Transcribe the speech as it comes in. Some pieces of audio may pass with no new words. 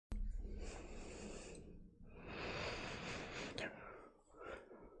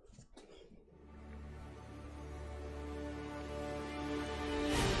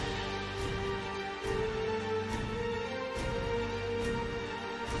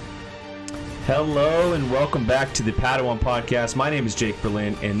Hello and welcome back to the Padawan Podcast. My name is Jake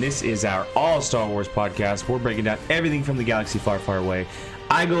Berlin, and this is our all Star Wars podcast. We're breaking down everything from the galaxy far, far away.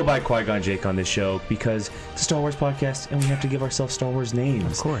 I go by Qui-Gon Jake on this show because it's a Star Wars podcast, and we have to give ourselves Star Wars names.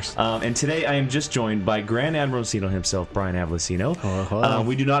 Of course. And today I am just joined by Grand Admiral Cino himself, Brian Avellino. Hello.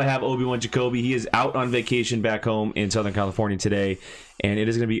 We do not have Obi-Wan Jacoby. He is out on vacation back home in Southern California today, and it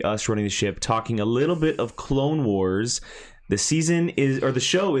is going to be us running the ship, talking a little bit of Clone Wars. The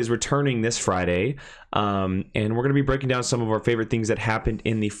show is returning this Friday, and we're going to be breaking down some of our favorite things that happened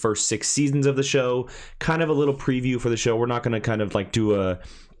in the first 6 seasons of the show. Kind of a little preview for the show. We're not going to kind of like do a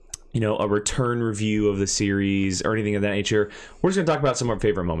return review of the series or anything of that nature. We're just going to talk about some of our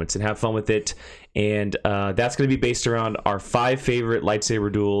favorite moments and have fun with it. And that's going to be based around our 5 favorite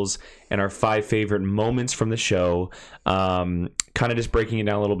lightsaber duels and our 5 favorite moments from the show. Kind of just breaking it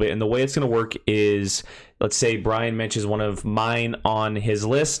down a little bit. And the way it's going to work is, let's say Brian mentions one of mine on his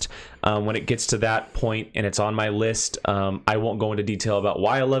list. When it gets to that point and it's on my list, I won't go into detail about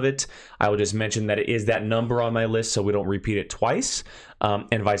why I love it. I will just mention that it is that number on my list so we don't repeat it twice,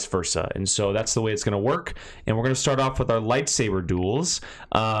 and vice versa. And so that's the way it's going to work. And we're going to start off with our lightsaber duels.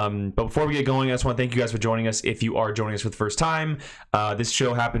 But before we get going, I just want to thank you guys for joining us. If you are joining us for the first time, this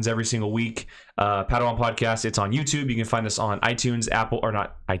show happens every single week. Padawan Podcast, it's on YouTube. You can find us on iTunes, Apple, or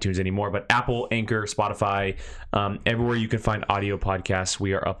not iTunes anymore, but Apple, Anchor, Spotify, everywhere you can find audio podcasts,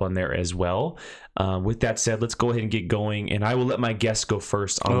 we are up on there as well. With that said, let's go ahead and get going, and I will let my guests go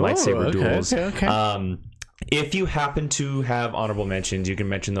first on lightsaber duels. Okay. If you happen to have honorable mentions, you can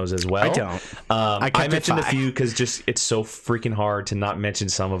mention those as well. I don't. I mentioned a few because just it's so freaking hard to not mention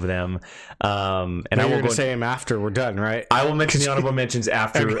some of them. And I will say them after we're done, right? I will mention the honorable mentions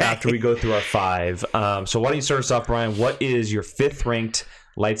after we go through our 5. So why don't you start us off, Brian? What is your 5th ranked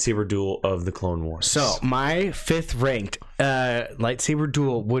lightsaber duel of the Clone Wars? So my 5th ranked lightsaber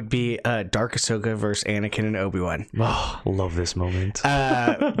duel would be Dark Ahsoka versus Anakin and Obi-Wan. Oh, love this moment.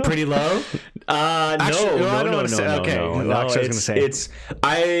 Pretty low? No.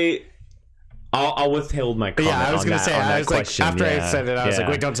 I'll withhold my comment. Yeah, I was going to say, I was like, question. after I said it, I was like,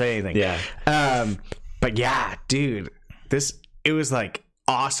 wait, don't say anything. Yeah. But yeah, dude, it was like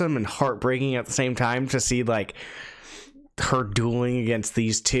awesome and heartbreaking at the same time to see like her dueling against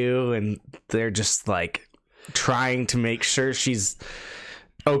these two, and they're just like trying to make sure she's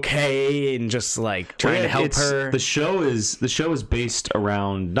okay and just like trying to help her. The show is based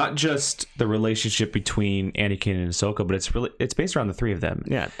around not just the relationship between Anakin and Ahsoka, but it's based around the 3 of them.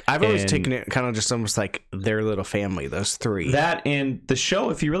 Yeah, I've always taken it kind of just almost like their little family, those 3. That, and the show,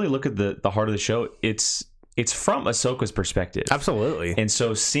 if you really look at the heart of the show, it's from Ahsoka's perspective. Absolutely. And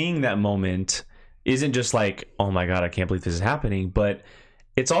so seeing that moment isn't just like, oh my god, I can't believe this is happening, but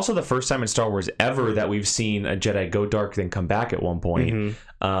it's also the first time in Star Wars ever that we've seen a Jedi go dark then come back at one point.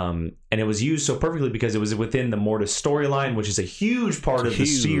 Mm-hmm. And it was used so perfectly because it was within the Mortis storyline, which is a huge part of the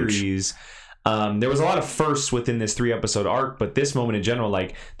series. There was a lot of firsts within this 3-episode arc, but this moment in general,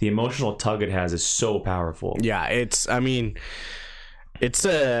 like the emotional tug it has is so powerful. Yeah, it's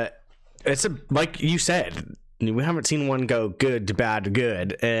like you said, we haven't seen one go good to bad to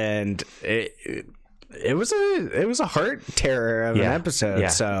good, and it was a heart terror of an episode. Yeah.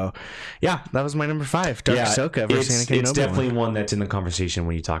 So yeah, that was my number 5, Dark Ahsoka versus Anakin. It's definitely one that's in the conversation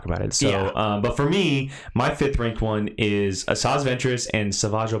when you talk about it. So but for me, my 5th ranked one is Asajj Ventress and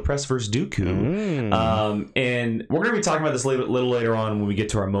Savage Opress versus Dooku. And we're going to be talking about this a little later on when we get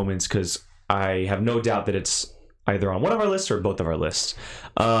to our moments, because I have no doubt that it's either on one of our lists or both of our lists.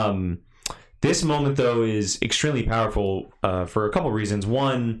 This moment, though, is extremely powerful for a couple of reasons.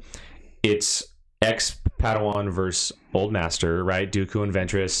 One, it's ex-Padawan versus Old Master, right? Dooku and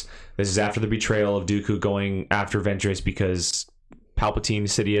Ventress. This is after the betrayal of Dooku going after Ventress because Palpatine,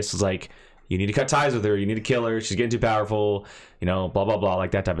 Sidious was like, you need to cut ties with her. You need to kill her. She's getting too powerful. Blah, blah, blah,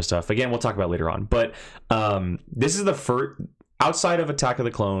 like that type of stuff. Again, we'll talk about later on. But this is the first, outside of Attack of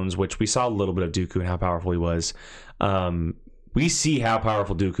the Clones, which we saw a little bit of Dooku and how powerful he was. We see how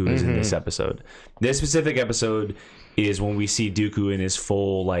powerful Dooku is in this episode. This specific episode is when we see Dooku in his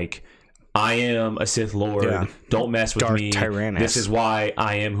full, like, I am a Sith Lord. Yeah. Don't mess with me. Tyrannus. This is why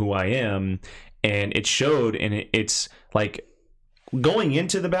I am who I am. And it showed, and it's like going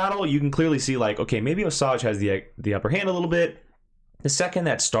into the battle, you can clearly see like, okay, maybe Asajj has the upper hand a little bit. The second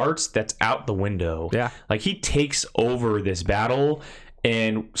that starts, that's out the window. Yeah. Like he takes over this battle,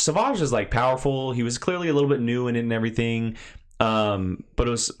 and Savage is like powerful. He was clearly a little bit new in it and everything. But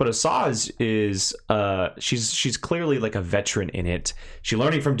Asajj is she's clearly like a veteran in it. She's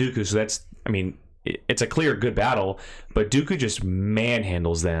learning from Dooku, so that's, I mean, it's a clear good battle, but Dooku just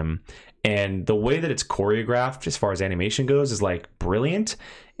manhandles them. and the way that it's choreographed as far as animation goes is like brilliant.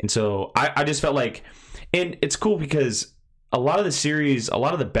 And so I just felt like, and it's cool because a lot of the series, a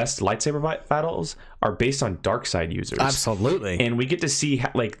lot of the best lightsaber battles are based on dark side users. Absolutely. And we get to see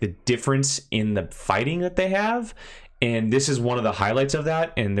like the difference in the fighting that they have. And this is one of the highlights of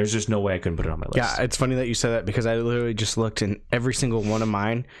that. And there's just no way I couldn't put it on my list. Yeah, it's funny that you said that because I literally just looked in every single one of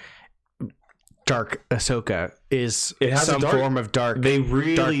mine. Dark Ahsoka is some form of dark. They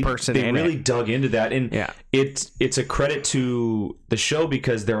really, dark person. They really dug into that, and it's a credit to the show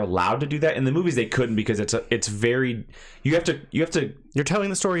because they're allowed to do that. In the movies, they couldn't because it's very you have to. You're telling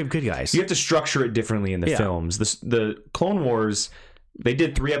the story of good guys. You have to structure it differently in the films. The Clone Wars. They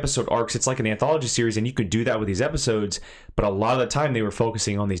did 3-episode arcs. It's like an anthology series, and you could do that with these episodes. But a lot of the time, they were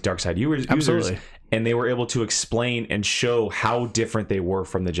focusing on these dark side users, and they were able to explain and show how different they were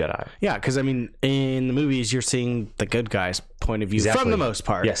from the Jedi. Yeah, because I mean, in the movies, you're seeing the good guys' point of view for the most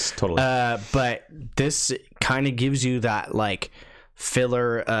part. Yes, totally. But this kind of gives you that like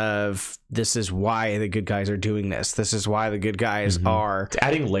filler of this is why the good guys are doing this. This is why the good guys are it's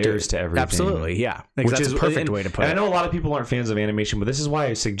adding layers to everything. Absolutely, yeah. Which is a perfect way to put it. I know a lot of people aren't fans of animation, but this is why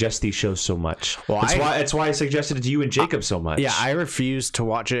I suggest these shows so much. Well, it's why I suggested it to you and Jacob so much. Yeah, I refused to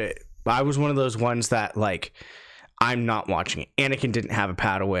watch it. I was one of those ones that like I'm not watching it. Anakin didn't have a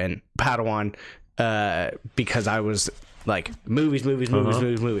Padawan because I was like movies,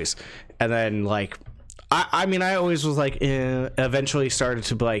 and then like. I mean, I always was like, eventually started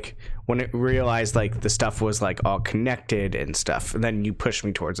to like, when it realized like the stuff was like all connected and stuff. And then you pushed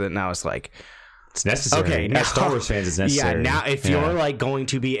me towards it. And I was like, it's necessary. Okay. Now, as Star Wars fans, it's necessary. Yeah. Now, if you're like going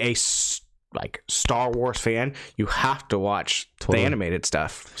to be a like Star Wars fan, you have to watch the animated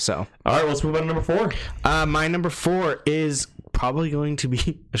stuff. So, all right, let's move on to number 4. My number 4 is probably going to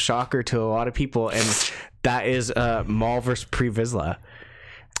be a shocker to a lot of people. And that is Maul vs. Pre Vizsla.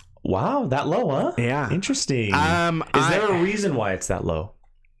 Wow, that low, huh? Yeah. Interesting. Is there a reason why it's that low?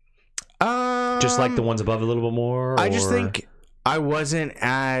 Just like the ones above a little bit more? I just think I wasn't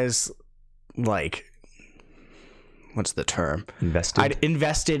as, like, what's the term? I'd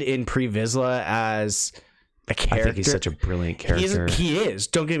invested in Pre Vizsla as a character. I think he's such a brilliant character. He is.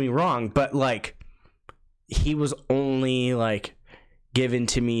 Don't get me wrong. But, like, he was only, like, given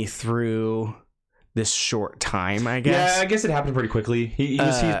to me through this short time, I guess. Yeah, I guess it happened pretty quickly. He's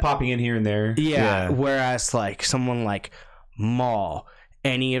popping in here and there. Yeah, whereas like someone like Maul,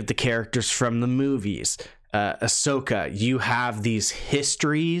 any of the characters from the movies, Ahsoka, you have these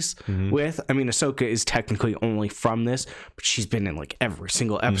histories with. I mean, Ahsoka is technically only from this, but she's been in like every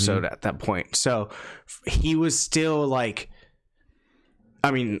single episode at that point. So he was still like, I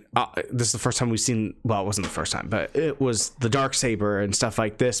mean, this is the first time we've seen, well, it wasn't the first time, but it was the Darksaber and stuff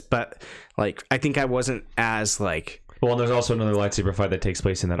like this. But, like, I think I wasn't as, like... Well, there's also another lightsaber fight that takes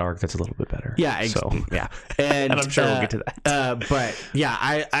place in that arc that's a little bit better. Yeah, yeah. And I'm sure we'll get to that. But, yeah,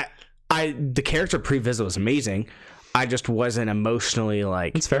 I the character Pre Vizsla was amazing. I just wasn't emotionally,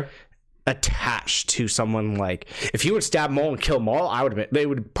 like... That's fair. Attached to someone, like... If you would stab Maul and kill Maul, they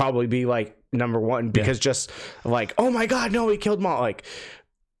would probably be, like... number 1 because just like, oh my god, no, he killed Maul, like,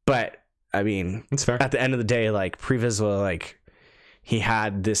 but I mean, it's fair. At the end of the day, like Pre Vizsla, like he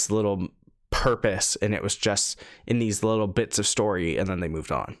had this little purpose and it was just in these little bits of story and then they moved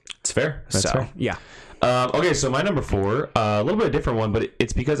on. It's fair. That's fair. Yeah. Okay, so my number 4, a little bit of a different one, but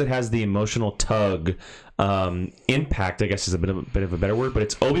it's because it has the emotional tug impact, I guess is a bit of a better word, but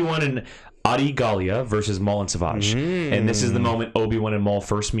it's Obi-Wan and Adi Gallia versus Maul and Savage. And this is the moment Obi-Wan and Maul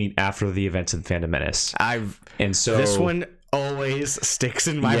first meet after the events of Phantom Menace. This one always sticks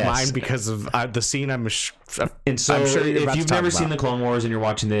in my mind because of the scene. I'm sure if you've never seen the Clone Wars and you're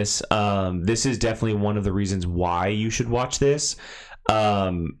watching this, this is definitely one of the reasons why you should watch this. I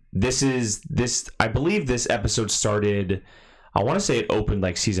believe this episode started, I want to say it opened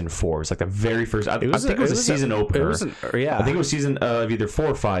like season 4. It's like the very first. I think it was a season opener. I think it was season of either 4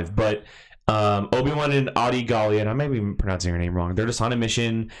 or 5. But Obi-Wan and Adi Gallia, and I may be pronouncing her name wrong. They're just on a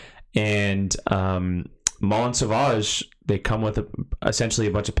mission, and Maul and Savage, they come with essentially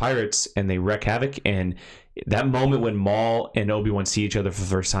a bunch of pirates, and they wreak havoc. And that moment when Maul and Obi-Wan see each other for the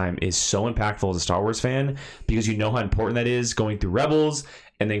first time is so impactful as a Star Wars fan because you know how important that is going through Rebels.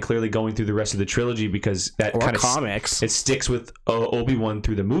 And then clearly going through the rest of the trilogy because that kind of comics, it sticks with Obi-Wan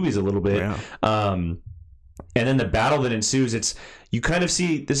through the movies a little bit. Yeah. And then the battle that ensues, you kind of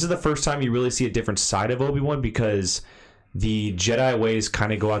see, this is the first time you really see a different side of Obi-Wan because the Jedi ways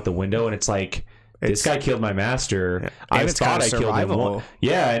kind of go out the window and it's like, this guy killed my master. Yeah. I thought I killed him once.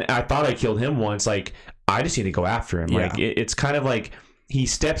 Yeah, and I thought I killed him once. Like, I just need to go after him. Yeah. Like, it's kind of like he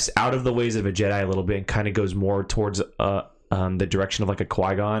steps out of the ways of a Jedi a little bit and kind of goes more towards the direction of like a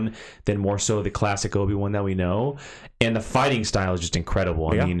Qui-Gon than more so the classic Obi-Wan that we know. And the fighting style is just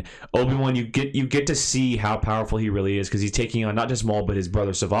incredible. I mean, Obi-Wan, you get to see how powerful he really is because he's taking on not just Maul but his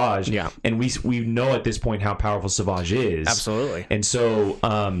brother Savage. Yeah, and we know at this point how powerful Savage is. Absolutely. And so,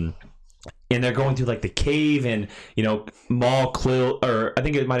 and they're going through like the cave, and Maul or I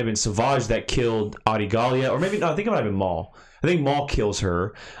think it might have been Savage that killed Adi Gallia, or maybe no, I think it might have been Maul. I think Maul kills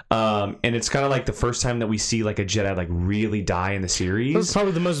her, and it's kind of like the first time that we see like a Jedi like really die in the series. This is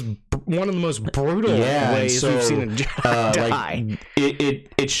probably one of the most brutal ways we've seen a Jedi die. Like,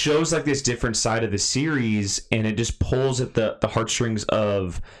 it shows like this different side of the series, and it just pulls at the heartstrings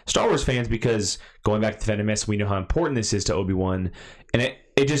of Star Wars fans because going back to the Phantom Menace, we know how important this is to Obi-Wan, and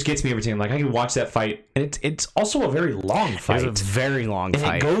it just gets me every time. Like I can watch that fight, and it's also a very long fight. It's a very long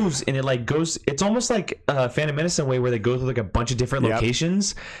fight. It goes. It's almost like Phantom Menace in a way where they go through like a bunch of different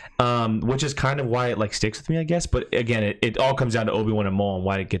locations, which is kind of why it like sticks with me, I guess. But again, it all comes down to Obi-Wan and Maul and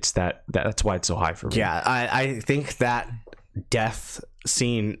why it gets that's why it's so high for me. Yeah, I think that death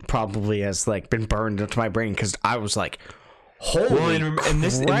scene probably has like been burned into my brain because I was like, holy and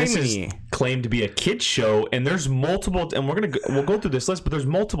this is claimed to be a kid's show, and there's multiple, and we'll go through this list, but there's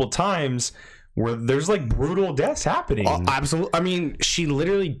multiple times where there's like brutal deaths happening. Absolutely. I mean, she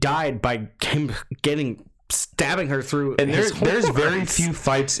literally died by him stabbing her through. And there's very few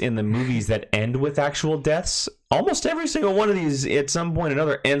fights in the movies that end with actual deaths. Almost every single one of these, at some point or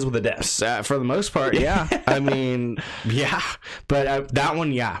another, ends with a death. For the most part, yeah. I mean, yeah. But that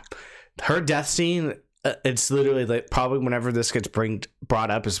one, yeah. Her death scene. It's literally like probably whenever this gets brought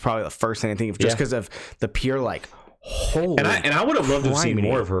up is probably the first thing I think of just because of the pure like holy. And I would have loved to have seen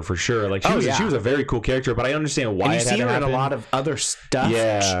more of her for sure. Like she was a very cool character, but I understand why. And you see her in a lot of other stuff.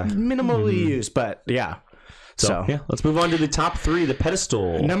 Yeah, minimally used, but yeah. So yeah, let's move on to the top 3, the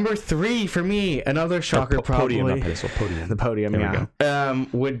pedestal. Number 3 for me, another shocker, podium, not pedestal, podium. The podium, yeah.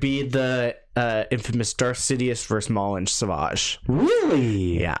 Would be the infamous Darth Sidious versus Maul and Savage.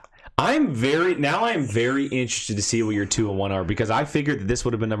 Really? Yeah. I am very interested to see what your 2 and 1 are because I figured that this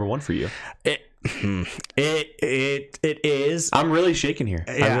would have been number 1 for you. It is. I'm really shaking here.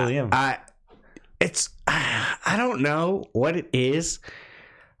 Yeah, I really am. I don't know what it is.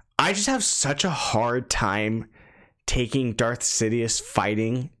 I just have such a hard time taking Darth Sidious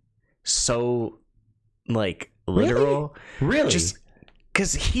fighting so like literal. Really? Just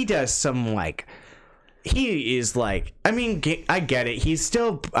because he does some like. He is like, I mean, I get it. He's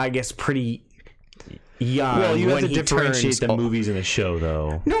still, I guess, pretty young. Well, you have to differentiate the movies and the show,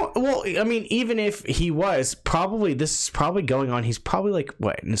 though. No, well, I mean, even if he was, this is probably going on. He's probably like,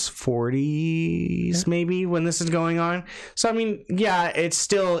 what, in his 40s, maybe, when this is going on. So, I mean, yeah, it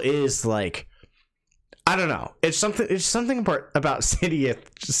still is like, I don't know. It's something about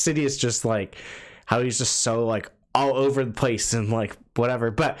Sidious just like, how he's just so like, all over the place and like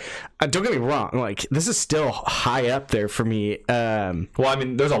whatever, but don't get me wrong, like this is still high up there for me. Well, I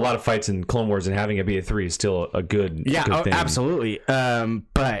mean, there's a lot of fights in Clone Wars, and having it be a 3 is still a good thing. Absolutely.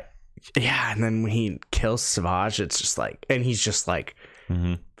 But yeah, and then when he kills Savage, it's just like, and he's just like,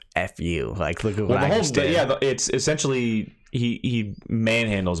 F you, like look at what I just did. Yeah, it's essentially he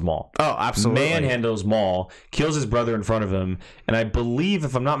manhandles Maul. Oh, absolutely. Manhandles Maul, kills his brother in front of him, and I believe,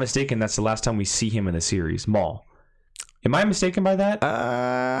 if I'm not mistaken, that's the last time we see him in the series, Maul. Am I mistaken by that?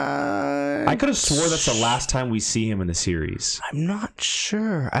 I could have swore that's the last time we see him in the series. I'm not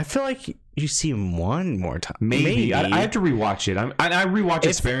sure. I feel like you see him one more time. Maybe. I have to rewatch it. I rewatch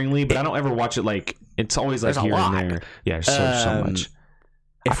it sparingly, but I don't ever watch it like it's always like here and there. Yeah, so much.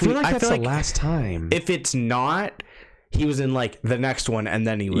 I feel like that's the last time. If it's not, he was in like the next one, and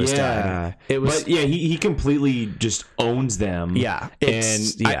then he was done. It was. But yeah, he completely just owns them. Yeah,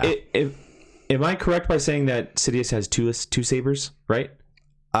 Am I correct by saying that Sidious has two sabers, right?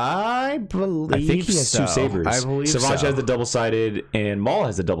 I think he has 2 sabers. I believe Savage has the double-sided, and Maul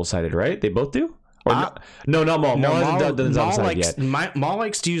has the double-sided, right? They both do? Or no, not Maul. Maul hasn't done the double-sided yet. Maul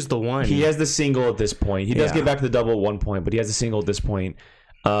likes to use the one. He has the single at this point. He does get back to the double at one point, but he has the single at this point.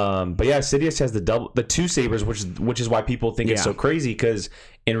 But yeah, Sidious has the 2 sabers, which is why people think it's so crazy, because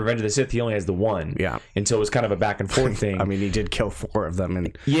in Revenge of the Sith he only has the 1. Yeah, and so it was kind of a back and forth thing. I mean, he did kill 4 of them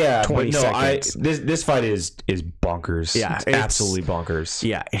in 20 seconds. This fight is bonkers. Yeah, it's absolutely bonkers.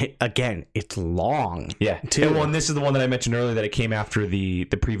 Yeah, again, it's long. Yeah, too. And this is the one that I mentioned earlier, that it came after the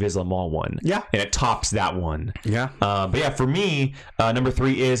Pre-Vizsla Maul one. Yeah, and it tops that one. Yeah, but yeah, for me, number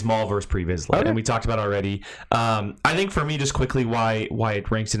 3 is Maul versus Pre-Vizsla, and we talked about it already. I think for me, just quickly, why it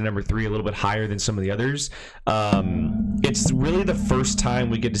ranks in number 3 a little bit higher than some of the others. It's really the first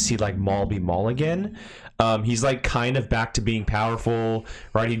time we get to see like Maul be Maul again. He's like kind of back to being powerful,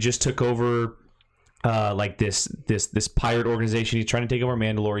 right? He just took over like this pirate organization. He's trying to take over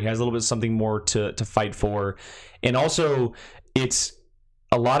Mandalore. He has a little bit something more to fight for, and also it's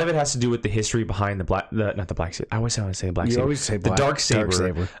a lot of it has to do with the history behind the black saber. I always want to say the black saber. You always say the dark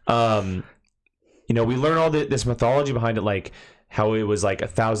saber. You know, we learn all this mythology behind it, like how it was like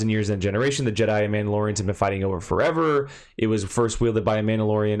 1,000 years in a generation. The Jedi and Mandalorians have been fighting over forever. It was first wielded by a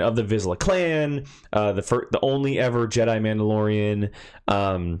Mandalorian of the Vizsla clan, the only ever Jedi Mandalorian.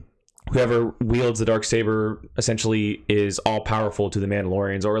 Whoever wields the Darksaber essentially is all powerful to the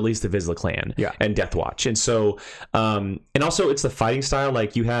Mandalorians, or at least the Vizsla clan and Death Watch. And so, and also it's the fighting style.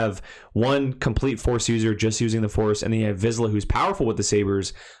 Like you have one complete Force user just using the Force, and then you have Vizsla who's powerful with the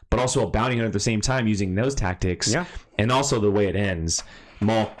sabers, but also a bounty hunter at the same time using those tactics. Yeah. And also the way it ends,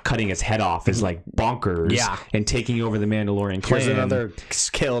 Maul cutting his head off is like bonkers. Yeah. And taking over the Mandalorian clan. Here's another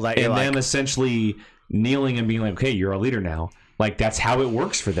skill that and them essentially kneeling and being like, okay, you're a leader now. Like that's how it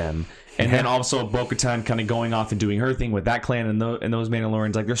works for them. And then also Bo-Katan kind of going off and doing her thing with that clan and those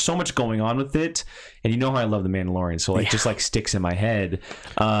Mandalorians. Like there's so much going on with it, and you know how I love the Mandalorians, so like just like sticks in my head.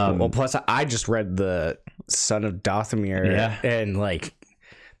 Well, plus I just read the Son of Dathomir, and like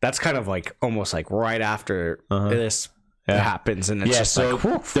that's kind of like almost like right after this happens, and it's just so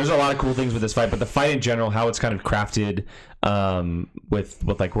like there's a lot of cool things with this fight, but the fight in general, how it's kind of crafted,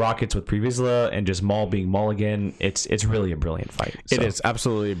 with like rockets with Pre-Vizsla and just Maul being Maul again, it's really a brilliant fight. So. It is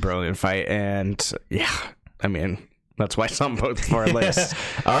absolutely a brilliant fight, and I mean that's why some both for our list.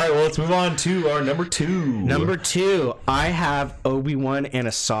 All right, well let's move on to our number two. Number two, I have Obi-Wan and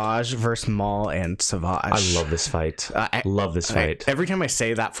Asajj versus Maul and Savage. I love this fight. Love this fight. Every time I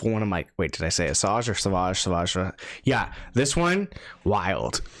say that for one, I'm like, wait, did I say Asajj or Savage? Savage. Yeah, this one,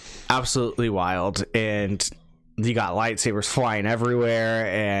 wild. Absolutely wild. And you got lightsabers flying everywhere,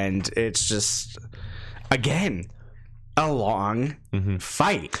 and it's just, again, a long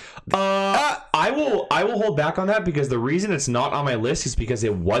fight. I will hold back on that, because the reason it's not on my list is because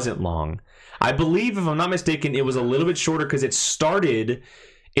it wasn't long. I believe, if I'm not mistaken, it was a little bit shorter because it started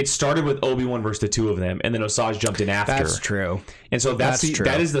with Obi-Wan versus the two of them, and then Asajj jumped in after. That's true. And so that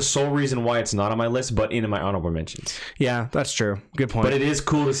is the sole reason why it's not on my list, but in my honorable mentions. Yeah, that's true. Good point. But it is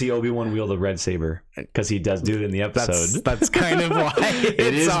cool to see Obi-Wan wield a red saber, because he does do it in the episode. That's kind of why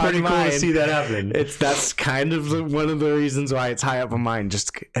it is pretty cool to see that happen. That's kind of one of the reasons why it's high up on mine.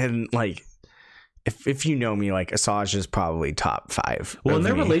 And like, if you know me, like Asajj is probably top 5. Well, and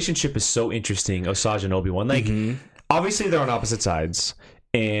their relationship is so interesting, Asajj and Obi-Wan. Like, obviously they're on opposite sides,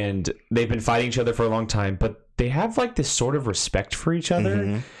 and they've been fighting each other for a long time, but they have like this sort of respect for each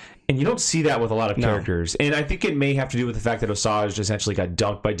other, and you don't see that with a lot of characters. And I think it may have to do with the fact that Asajj essentially got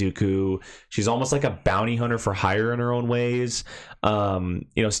dunked by Dooku. She's almost like a bounty hunter for hire in her own ways.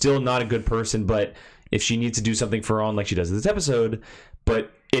 Still not a good person, but if she needs to do something for On, like she does in this episode,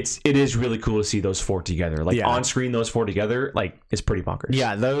 but it is really cool to see those four together. Like on screen, those four together, like it's pretty bonkers.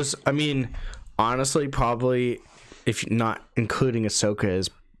 Yeah, those. I mean, honestly, probably, if not including Ahsoka, is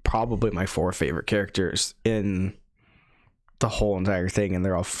probably my 4 favorite characters in the whole entire thing, and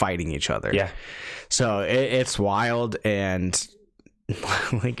they're all fighting each other. Yeah. So it's wild, and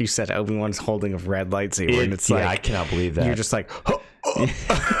like you said, Obi-Wan's holding a red lightsaber, and it's like, I cannot believe that. You're just like,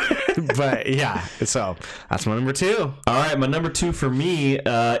 but yeah, so that's my number 2. All right, my number 2 for me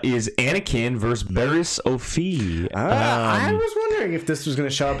is Anakin versus Barriss Offee. I was wondering if this was going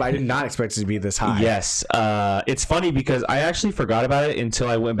to show up. I did not expect it to be this high. Yes, it's funny because I actually forgot about it until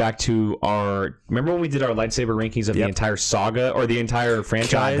I went back to remember when we did our lightsaber rankings of the entire saga or the entire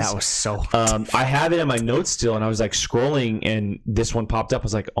franchise? God, that was so I have it in my notes still, and I was like scrolling, and this one popped up. I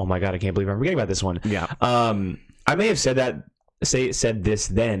was like, oh my God, I can't believe I'm forgetting about this one. Yeah. I may have said this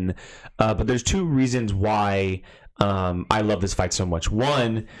then, but there's 2 reasons why I love this fight so much.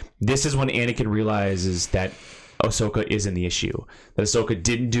 One, this is when Anakin realizes that Ahsoka isn't the issue, that Ahsoka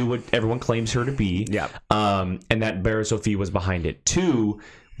didn't do what everyone claims her to be, and that Barriss Offee was behind it. 2,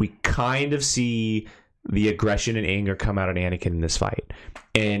 we kind of see the aggression and anger come out of Anakin in this fight,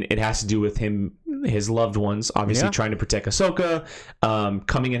 and it has to do with his loved ones, obviously trying to protect Ahsoka,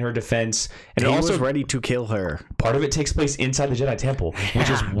 coming in her defense, and he also was ready to kill her. Part of it takes place inside the Jedi Temple, which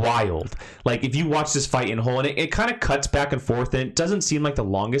is wild. Like, if you watch this fight in whole, and it kind of cuts back and forth, and it doesn't seem like the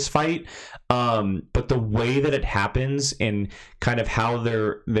longest fight, but the way that it happens and kind of how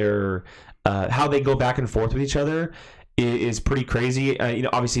how they go back and forth with each other is pretty crazy.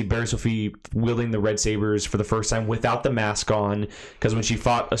 Obviously Barriss Offee wielding the red sabers for the first time without the mask on, because when she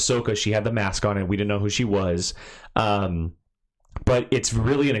fought Ahsoka, she had the mask on and we didn't know who she was. But it's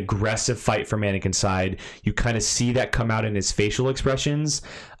really an aggressive fight from Anakin's side. You kind of see that come out in his facial expressions.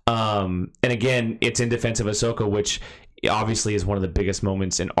 And again, it's in defense of Ahsoka, which obviously is one of the biggest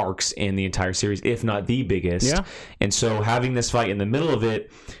moments and arcs in the entire series, if not the biggest. Yeah. And so having this fight in the middle of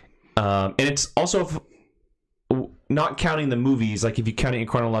it, and it's also not counting the movies, like if you count it in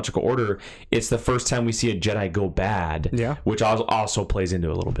chronological order, it's the first time we see a Jedi go bad. Yeah. Which also plays into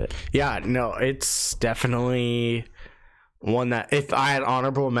it a little bit. Yeah, no, it's definitely one that if I had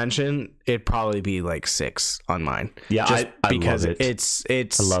honorable mention, it'd probably be like 6 on mine. Yeah, just I because love it. it's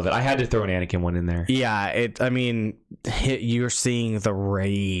I love it. I had to throw an Anakin one in there. Yeah, I mean, you're seeing the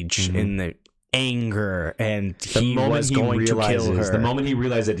rage and the anger, and he was going to kill her. The moment he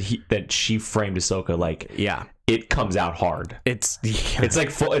realized that she framed Ahsoka, like, yeah, it comes out hard. It's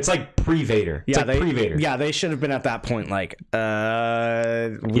like pre-Vader. It's like pre-Vader. Yeah, they should have been at that point like,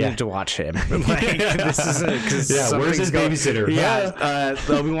 we need to watch him. Like, this is because where's his babysitter? Yeah,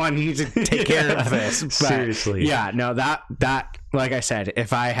 Obi-Wan needs to take care of this. But, seriously. Yeah, no, that like I said,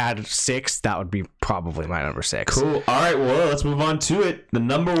 if I had 6, that would be probably my number 6. Cool. All right, well, let's move on to it. The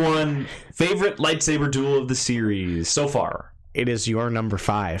number 1 favorite lightsaber duel of the series so far. It is your number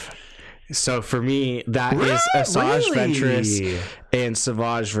 5. So for me, that is Asajj Ventress and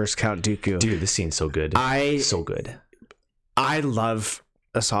Savage versus Count Dooku. Dude, this scene's so good. So good. I love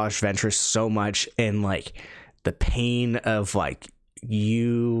Asajj Ventress so much, and like the pain of like,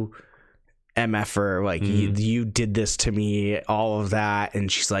 you MFer, like you did this to me, all of that, and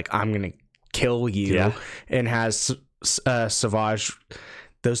she's like, I'm gonna kill you, and has Savage.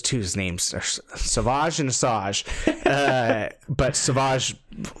 Those two's names are Savage and Asajj, but Savage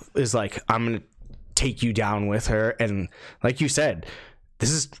is like, I'm gonna take you down with her, and like you said,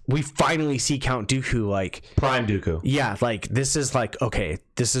 we finally see Count Dooku, like Prime Dooku. Yeah, like this is like, okay,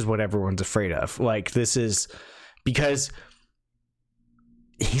 this is what everyone's afraid of. Like this is because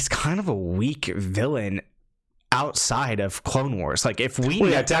he's kind of a weak villain outside of Clone Wars. Like if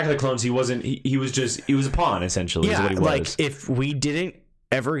we Attack of the Clones, he was a pawn essentially. Yeah, is what he was. Like if we didn't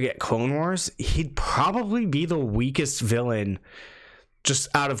ever get Clone Wars, he'd probably be the weakest villain just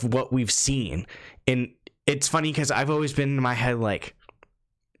out of what we've seen. And it's funny because I've always been in my head like,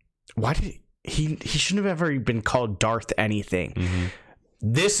 why did he shouldn't have ever been called Darth anything.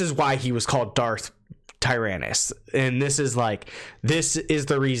 This is why he was called Darth Tyrannus, and this is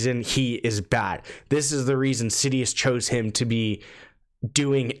the reason he is bad. This is the reason Sidious chose him to be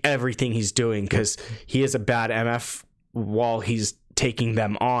doing everything he's doing, because he is a bad MF while he's taking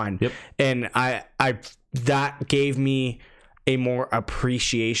them on. And I that gave me a more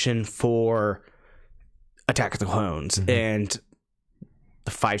appreciation for Attack of the Clones and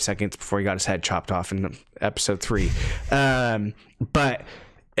the 5 seconds before he got his head chopped off in episode 3. But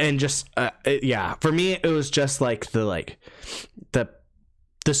and just for me it was just like the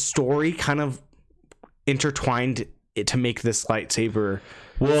story kind of intertwined it to make this lightsaber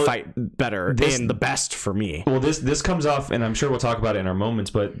fight better and the best for me. Well, this comes off, and I'm sure we'll talk about it in our moments,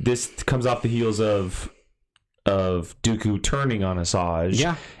 but this comes off the heels of Dooku turning on Asajj.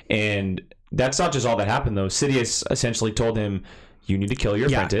 Yeah. And that's not just all that happened though. Sidious essentially told him, you need to kill your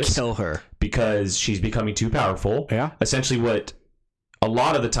apprentice. Kill her. Because she's becoming too powerful. Yeah. Essentially what a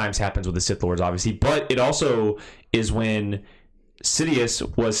lot of the times happens with the Sith Lords, obviously, but it also is when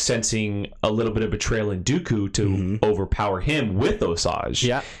Sidious was sensing a little bit of betrayal in Dooku to overpower him with Asajj.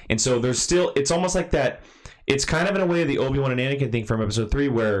 Yeah. And so there's still, it's almost like that, it's kind of in a way the Obi-Wan and Anakin thing from episode 3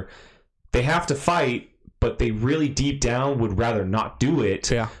 where they have to fight, but they really deep down would rather not do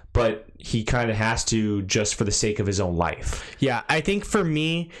it. Yeah. But he kind of has to just for the sake of his own life. Yeah, I think for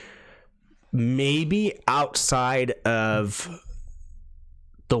me, maybe outside of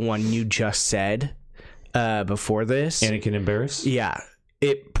the one you just said before this, Anakin and Barriss? Yeah,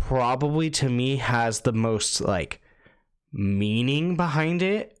 it probably to me has the most like meaning behind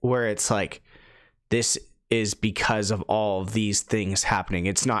it, where it's like, this is because of all of these things happening.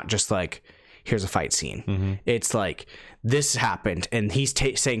 It's not just like, here's a fight scene. It's like, this happened and he's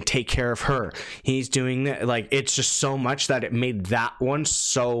saying take care of her, he's doing that. Like, it's just so much that it made that one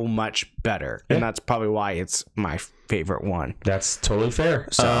so much better. And that's probably why it's my favorite one. That's totally fair.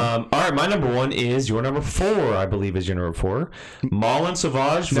 So all right, my number 1 is your number 4. I believe is your number 4, Maul and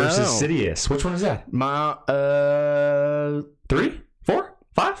Savage versus Sidious. Which one is that? My 3 4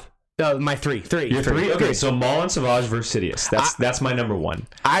 5 my 3 Your 3. Okay, so Maul and Savage versus Sidious. That's my number 1.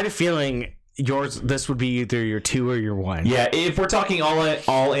 I had a feeling this would be either your 2 or your 1. Yeah, if we're talking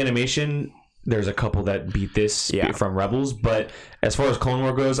all animation, there's a couple that beat this from Rebels, but as far as Clone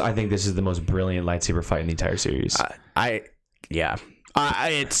War goes, I think this is the most brilliant lightsaber fight in the entire series. It's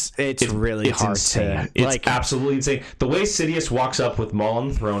really hard insane. It's absolutely insane. The way Sidious walks up with Maul on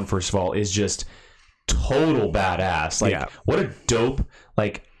the throne, first of all, is just total badass. Like, what a dope,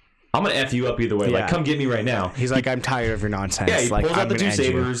 like, I'm gonna F you up either way. Yeah. Like, come get me right now. He's like, I'm tired of your nonsense. Yeah, he like, pulls out I'm the gonna two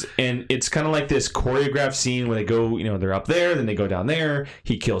end you. sabers, and it's kind of like this choreographed scene where they go, they're up there, then they go down there.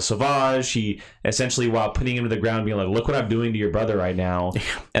 He kills Savage. He essentially, while putting him to the ground, being like, "Look what I'm doing to your brother right now,"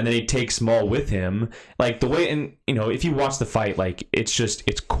 and then he takes Maul with him. Like the way, and if you watch the fight, like it's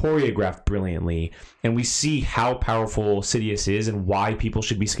choreographed brilliantly, and we see how powerful Sidious is and why people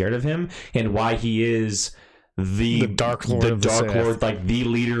should be scared of him, and why he is the Dark Lord, like the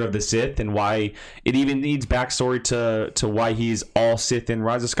leader of the Sith, and why it even needs backstory to why he's all Sith in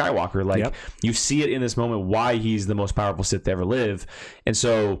Rise of Skywalker. Like you see it in this moment why he's the most powerful Sith to ever live, and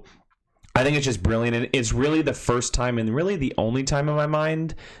so I think it's just brilliant, and it's really the first time and really the only time in my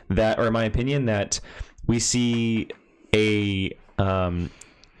mind that, or in my opinion, that we see a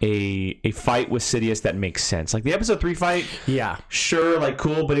fight with Sidious that makes sense. Like the episode 3 fight, sure, like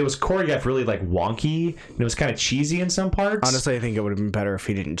cool, but it was choreographed really like wonky, and it was kind of cheesy in some parts. Honestly, I think it would have been better if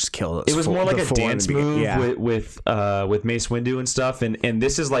he didn't just kill us. It was more like a dance move with Mace Windu and stuff, and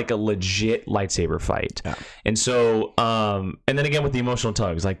this is like a legit lightsaber fight. And so and then again with the emotional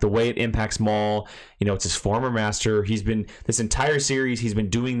tugs, like the way it impacts Maul, it's his former master. He's been, this entire series, he's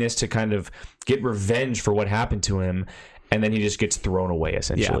been doing this to kind of get revenge for what happened to him. And then he just gets thrown away,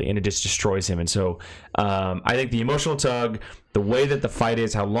 essentially, and it just destroys him. And so I think the emotional tug, the way that the fight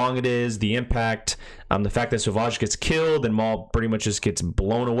is, how long it is, the impact, the fact that Savage gets killed and Maul pretty much just gets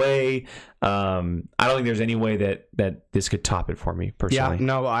blown away. I don't think there's any way that this could top it for me, personally. Yeah,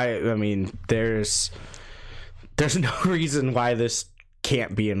 no, I mean, there's no reason why this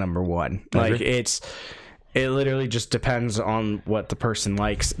can't be a number one. Like, it literally just depends on what the person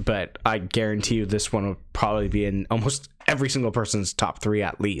likes, but I guarantee you this one will probably be in almost every single person's top 3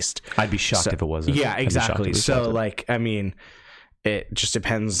 at least. I'd be shocked if it wasn't. Yeah, exactly. So, like, I mean, it just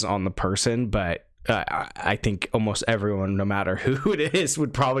depends on the person, but I think almost everyone, no matter who it is,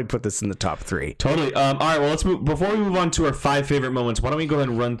 would probably put this in the top 3. Totally. All right, well, let's move. Before we move on to our 5 favorite moments, why don't we go ahead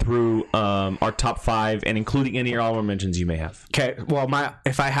and run through our top 5, and including any honorable mentions you may have. Okay. Well,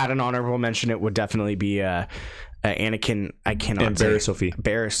 if I had an honorable mention, it would definitely be Anakin. I cannot. And Barriss Sophie.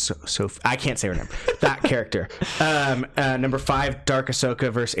 Sophie. I can't say her name. That character. Number 5, Dark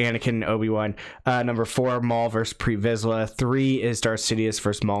Ahsoka versus Anakin and Obi-Wan. Number 4, Maul versus Pre Vizsla. 3 is Darth Sidious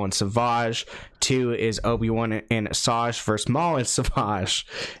versus Maul and Savage. 2 is Obi-Wan and Asajj versus Maul and Savage.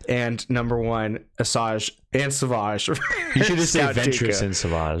 And number 1, Asajj and Savage. You should just say Ventress and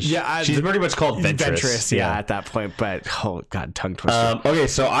Savage. Yeah, she's pretty much called Ventress. Ventress, at that point. But oh god, tongue twister. Okay,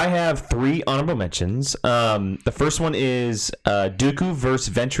 so I have 3 honorable mentions. The first one is Dooku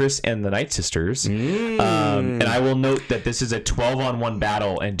versus Ventress and the Night Sisters. And I will note that this is a 12-on-1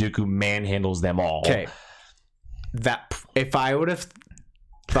 battle, and Dooku manhandles them all. Okay, that if I would have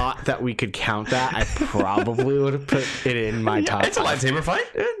thought that we could count that, I probably would have put it in my top. It's 5. A lightsaber fight.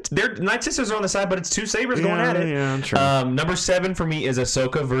 Their Night Sisters are on the side, but it's 2 sabers going at it. Yeah, true. Number 7 for me is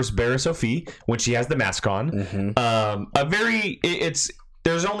Ahsoka versus Barriss Sophie when she has the mask on.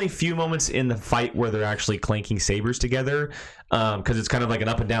 There's only a few moments in the fight where they're actually clanking sabers together, because it's kind of like an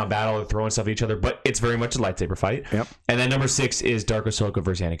up and down battle, they're throwing stuff at each other, but it's very much a lightsaber fight. Yep. And then number 6 is Dark Ahsoka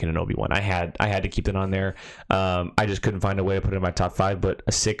versus Anakin and Obi-Wan. I had to keep it on there. I just couldn't find a way to put it in my top 5, but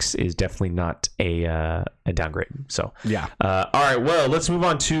a 6 is definitely not a downgrade. So yeah. All right, well, let's move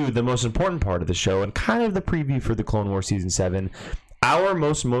on to the most important part of the show and kind of the preview for the Clone Wars Season 7. Our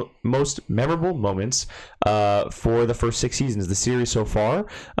most memorable moments for the first 6 seasons of the series so far.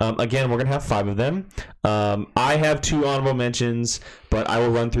 Again, we're going to have 5 of them. I have 2 honorable mentions, but I will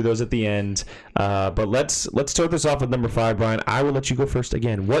run through those at the end. But let's start this off with number 5, Brian. I will let you go first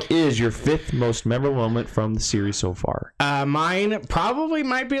again. What is your 5th most memorable moment from the series so far? Mine probably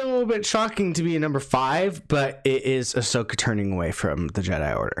might be a little bit shocking to be a number 5, but it is Ahsoka turning away from the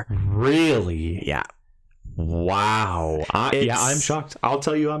Jedi Order. Really? Yeah. Wow. I'm shocked. I'll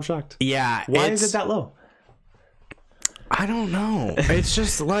tell you I'm shocked. Yeah. Why is it that low? I don't know. It's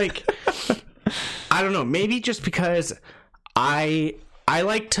just like, I don't know. Maybe just because I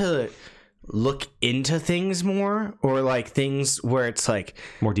like to look into things more, or like things where it's like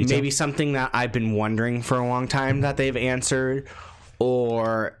more detail. Maybe something that I've been wondering for a long time that they've answered,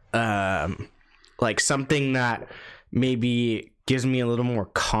 or like something that maybe gives me a little more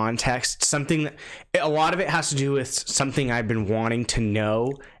context, something that a lot of it has to do with something I've been wanting to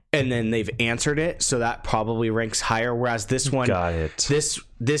know, and then they've answered it, so that probably ranks higher. Whereas this one, got it.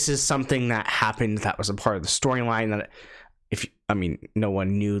 This is something that happened that was a part of the storyline that no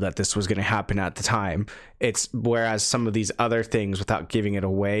one knew that this was going to happen at the time. It's whereas some of these other things, without giving it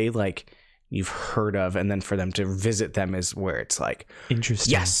away, like you've heard of, and then for them to visit them is where it's like,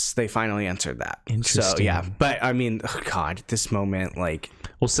 interesting. Yes, they finally answered that. Interesting. So yeah, but I mean, oh God, this moment, like,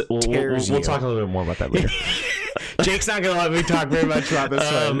 We'll talk a little bit more about that later. Jake's not gonna let me talk very much about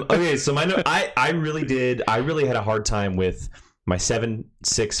this one. Okay, so I really had a hard time with my 7,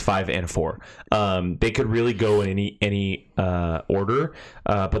 6, 5, and 4. They could really go in any order,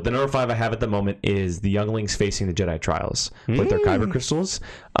 but the number 5 I have at the moment is the younglings facing the Jedi trials with their kyber crystals.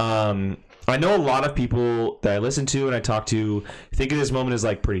 I know a lot of people that I listen to and I talk to think of this moment as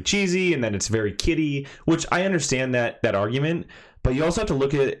like pretty cheesy and that it's very kiddie, which I understand that argument, but you also have to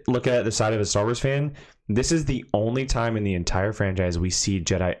look at the side of a Star Wars fan. This is the only time in the entire franchise we see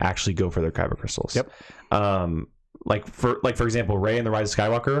Jedi actually go for their kyber crystals. Yep. For example, Rey in The Rise of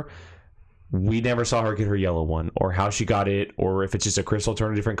Skywalker, we never saw her get her yellow one, or how she got it, or if it's just a crystal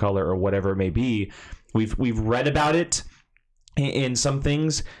turned a different color, or whatever it may be. We've read about it in some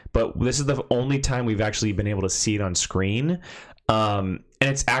things, but this is the only time we've actually been able to see it on screen. And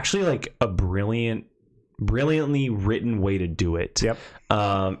it's actually like a brilliantly written way to do it. Yep.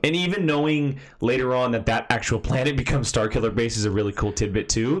 And even knowing later on that actual planet becomes Starkiller Base is a really cool tidbit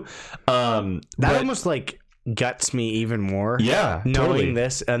too. That almost like guts me even more. Yeah, knowing totally.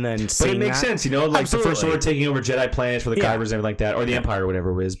 this and then seeing but it makes sense, you know, like Absolutely. the First Order taking over Jedi planets for the Kybers and everything like that, or the Empire or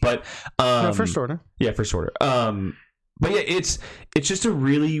whatever it is. But First Order. Yeah, First Order. But yeah, it's just a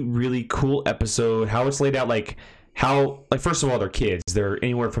really, really cool episode. How it's laid out, like how, like, first of all, they're kids. They're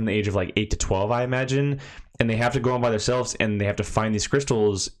anywhere from the age of like 8 to 12, I imagine, and they have to go on by themselves, and they have to find these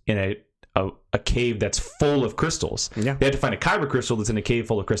crystals in a cave that's full of crystals. Yeah, they have to find a kyber crystal that's in a cave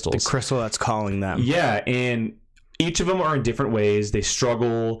full of crystals. The crystal that's calling them. Yeah, and each of them are in different ways. They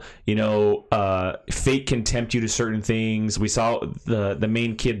struggle, you know, fate can tempt you to certain things. We saw the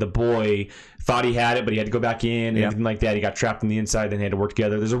main kid, the boy, thought he had it, but he had to go back in and everything like that. He got trapped on the inside, then he had to work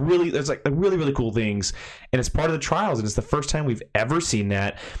together. There's like really, really cool things. And it's part of the trials, and it's the first time we've ever seen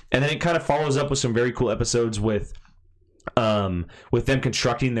that. And then it kind of follows up with some very cool episodes with them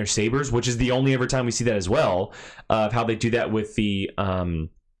constructing their sabers, which is the only ever time we see that as well, of how they do that with the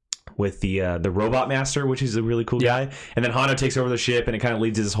robot master, which is a really cool guy, and then Hondo takes over the ship, and it kind of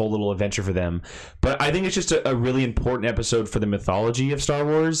leads to this whole little adventure for them. But I think it's just a really important episode for the mythology of Star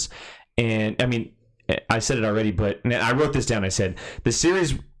Wars. And I mean, I said it already, but I wrote this down. I said the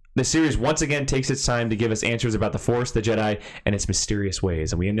series once again takes its time to give us answers about the Force, the Jedi, and its mysterious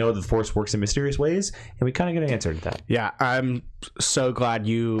ways. And we know the Force works in mysterious ways, and we kind of get an answer to that. Yeah, I'm so glad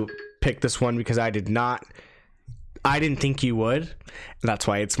you picked this one, because I didn't think you would, and that's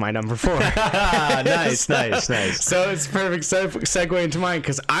why it's my number 4. Nice. So it's perfect segue into mine,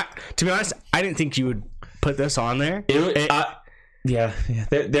 because to be honest, I didn't think you would put this on there.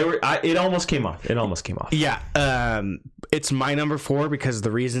 It almost came off. Yeah, it's my number 4 because the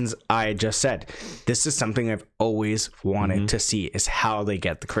reasons I just said. This is something I've always wanted to see, is how they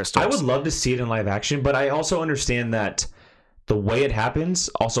get the crystals. I would love to see it in live action, but I also understand that the way it happens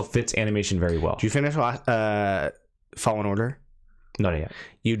also fits animation very well. Do you finish Fallen Order? Not yet.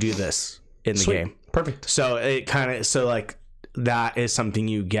 You do this in the game. Perfect. So it like that is something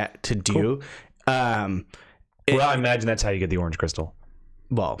you get to do. Cool. Well, I imagine that's how you get the orange crystal.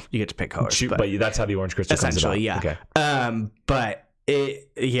 Well, you get to pick colors, but that's how the orange crystal comes about. Essentially, yeah. Okay. But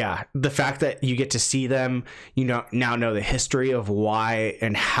the fact that you get to see them, you now know the history of why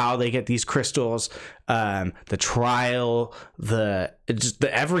and how they get these crystals, the trial, the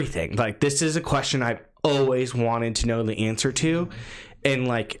everything. Like, this is a question I've always wanted to know the answer to, and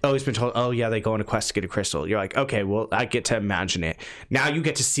like always been told, oh yeah, they go on a quest to get a crystal. You're like, okay, well, I get to imagine it. Now you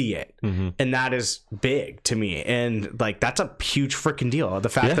get to see it, and that is big to me, and like that's a huge freaking deal. The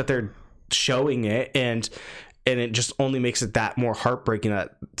fact that they're showing it, and it just only makes it that more heartbreaking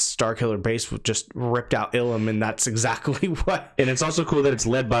that Starkiller Base just ripped out Ilum, and that's exactly what. And it's also cool that it's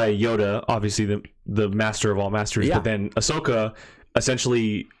led by Yoda, obviously the master of all masters, but then Ahsoka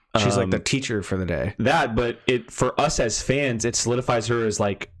essentially. She's like the teacher for the day. But for us as fans, it solidifies her as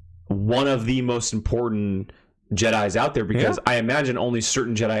like one of the most important Jedis out there, because I imagine only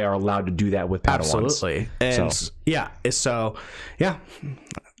certain Jedi are allowed to do that with Padawans. Absolutely. And so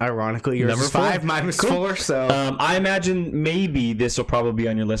ironically, yours is 5, mine was 4. So I imagine maybe this will probably be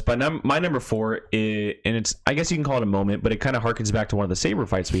on your list. But my number 4 is, and it's, I guess you can call it a moment, but it kind of harkens back to one of the saber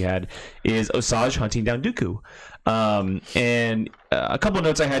fights we had, is Osage hunting down Dooku. And a couple of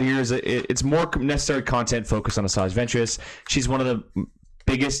notes I had here is that it's more necessary content focused on Asajj Ventress. She's one of the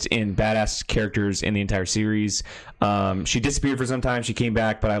biggest and badass characters in the entire series. She disappeared for some time. She came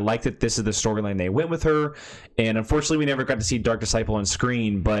back, but I like that this is the storyline they went with her. And unfortunately, we never got to see Dark Disciple on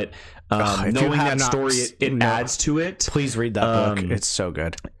screen, but knowing that story, it adds to it. Please read that book. It's so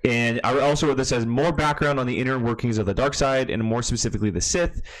good. And I also wrote this as more background on the inner workings of the dark side, and more specifically the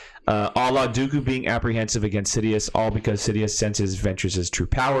Sith. a la Dooku being apprehensive against Sidious, all because Sidious senses Ventress's true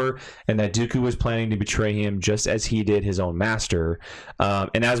power, and that Dooku was planning to betray him just as he did his own master.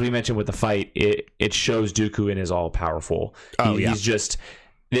 And as we mentioned with the fight, it shows Dooku in his all powerful. He's just.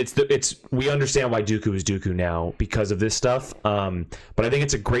 We understand why Dooku is Dooku now because of this stuff. But I think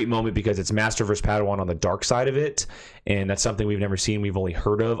it's a great moment because it's Master versus Padawan on the dark side of it, and that's something we've never seen. We've only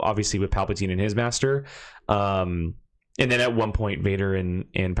heard of, obviously, with Palpatine and his Master, and then at one point Vader and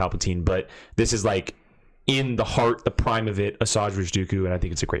Palpatine. But this is like in the heart, the prime of it, Asajj versus Dooku, and I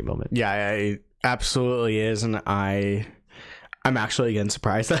think it's a great moment. Yeah, it absolutely is, and I'm actually again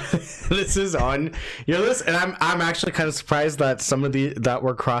surprised that this is on your list, and I'm actually kind of surprised that some of that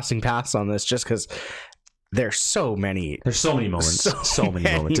we're crossing paths on this, just because there's so many. There's so many moments. So many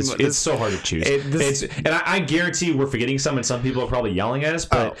moments. It's so hard to choose. And I guarantee we're forgetting some, and some people are probably yelling at us.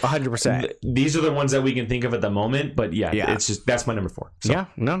 But 100%. These are the ones that we can think of at the moment. But yeah. It's just that's my number 4. So yeah,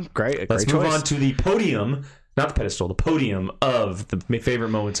 no, great. Let's move on to the podium. Not the pedestal, the podium of my favorite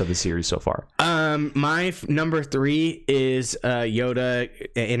moments of the series so far. My number 3 is Yoda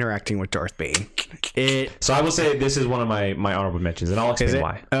interacting with Darth Bane. So I will say this is one of my honorable mentions, and I'll explain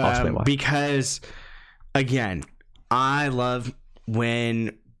why. Because, again, I love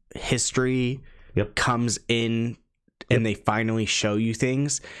when history comes in and they finally show you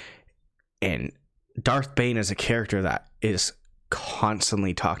things. And Darth Bane is a character that is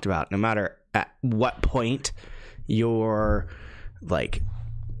constantly talked about, no matter at what point you're like,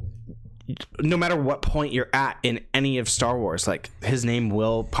 no matter what point you're at in any of Star Wars, like his name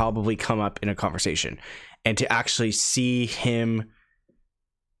will probably come up in a conversation. And to actually see him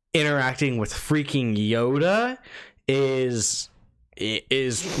interacting with freaking Yoda is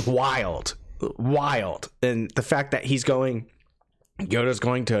wild. And the fact that Yoda's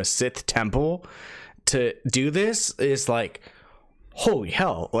going to a Sith temple to do this is like, holy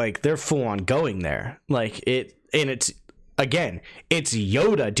hell, like they're full on going there. Like it's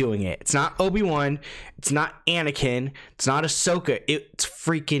Yoda doing it. It's not Obi-Wan, it's not Anakin, it's not Ahsoka, it's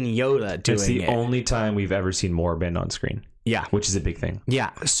freaking Yoda doing it. It's the only time we've ever seen Morbin on screen. Yeah. Which is a big thing.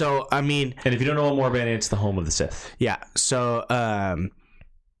 Yeah. So I mean, and if you don't know what Morbin is, it's the home of the Sith. Yeah. So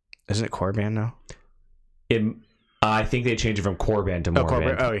isn't it Korriban now? I think they changed it from Korriban to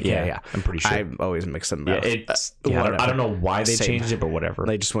Morbin. Oh, yeah. I'm pretty sure. I always mix them up. I don't know why they changed it, but whatever.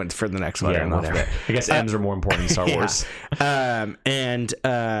 They just went for the next letter. Yeah, whatever. I guess M's are more important in Star Wars.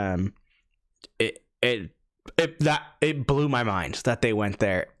 It blew my mind that they went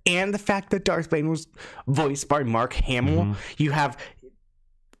there, and the fact that Darth Bane was voiced by Mark Hamill. Mm-hmm. You have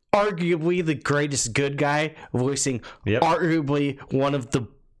arguably the greatest good guy voicing arguably one of the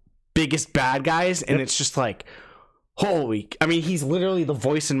biggest bad guys, and it's just like, holy, I mean, he's literally the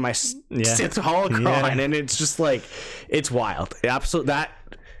voice in my Sith holocron, and it's just like, it's wild. That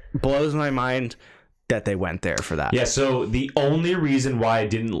blows my mind that they went there for that. Yeah, so the only reason why I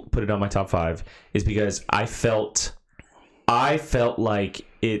didn't put it on my top 5 is because I felt like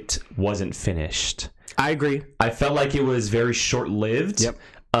it wasn't finished. I agree. I felt like it was very short-lived. Yep.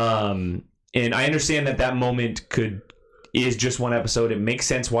 And I understand that moment is just one episode. It makes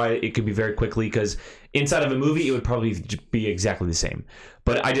sense why it could be very quickly, because inside of a movie it would probably be exactly the same.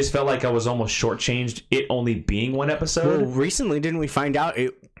 But I just felt like I was almost shortchanged it only being one episode. Well, recently didn't we find out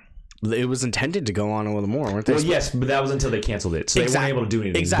it was intended to go on a little more, weren't they? Well, yes, but that was until they canceled it, so they weren't able to do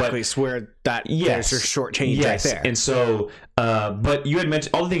anything. Exactly, swear that there's your shortchange right there. And so, but you had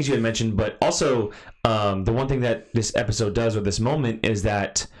mentioned all the things you had mentioned, but also the one thing that this episode does, or this moment, is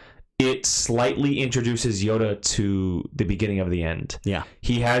that it slightly introduces Yoda to the beginning of the end. Yeah.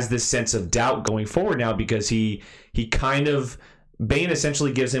 He has this sense of doubt going forward now, because he kind of, Bane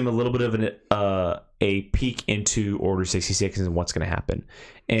essentially gives him a little bit of a peek into Order 66 and what's going to happen.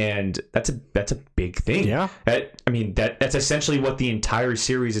 And that's a big thing. Yeah. That's essentially what the entire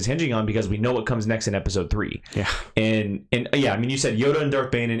series is hinging on, because we know what comes next in episode 3. Yeah. And yeah, I mean, you said Yoda and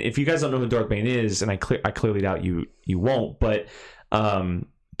Darth Bane, and if you guys don't know who Darth Bane is, and I clearly doubt you won't, but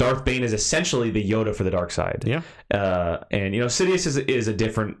Darth Bane is essentially the Yoda for the dark side. Yeah. And Sidious is a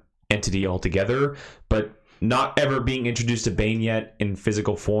different entity altogether, but not ever being introduced to Bane yet in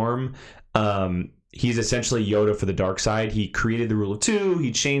physical form. He's essentially Yoda for the dark side. He created the Rule of Two.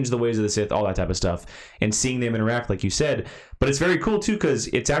 He changed the ways of the Sith, all that type of stuff. And seeing them interact, like you said. But it's very cool, too, because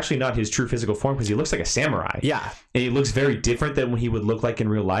it's actually not his true physical form, because he looks like a samurai. Yeah. And he looks very different than what he would look like in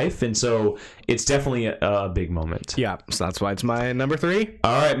real life. And so it's definitely a big moment. Yeah, so that's why it's my number 3.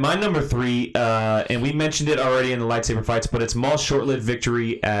 All right, my number 3, and we mentioned it already in the lightsaber fights, but it's Maul's short-lived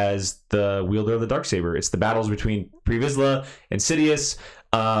victory as the wielder of the Darksaber. It's the battles between Pre Vizsla and Sidious.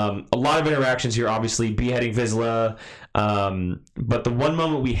 A lot of interactions here, obviously, beheading Vizsla. But the one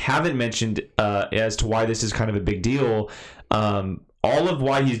moment we haven't mentioned as to why this is kind of a big deal, all of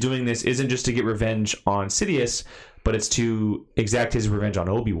why he's doing this isn't just to get revenge on Sidious, but it's to exact his revenge on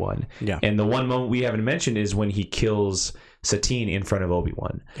Obi-Wan. Yeah. And the one moment we haven't mentioned is when he kills Satine in front of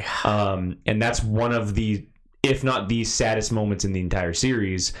Obi-Wan. Yeah. And that's one of the, if not the saddest moments in the entire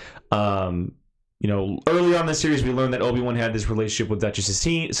series. You know, early on in the series, we learned that Obi-Wan had this relationship with Duchess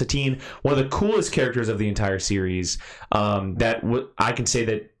Satine, one of the coolest characters of the entire series. I can say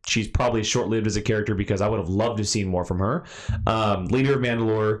that she's probably short-lived as a character because I would have loved to have seen more from her. Leader of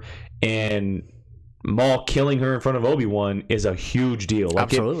Mandalore, and Maul killing her in front of Obi-Wan is a huge deal. Like,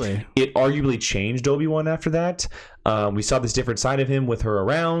 absolutely. It arguably changed Obi-Wan after that. We saw this different side of him with her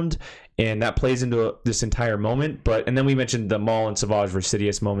around, and that plays into this entire moment. And then we mentioned the Maul and Savage versus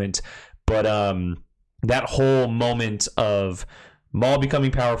Sidious moment. But that whole moment of Maul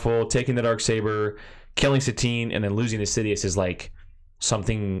becoming powerful, taking the Darksaber, killing Satine, and then losing to Sidious is like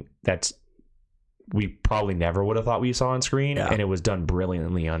something that's we probably never would have thought we saw on screen, and it was done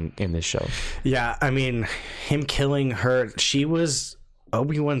brilliantly in this show. Yeah, I mean, him killing her, she was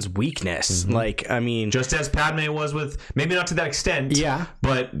Obi-Wan's weakness. Mm-hmm. Like, I mean, just as Padme was with, maybe not to that extent. Yeah,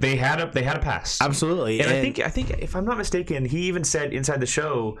 but they had a past. Absolutely. And I think if I'm not mistaken, he even said inside the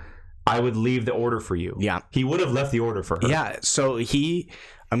show, I would leave the order for you. Yeah. He would have left the order for her. Yeah. So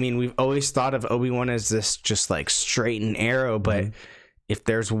we've always thought of Obi-Wan as this just like straight and arrow, but if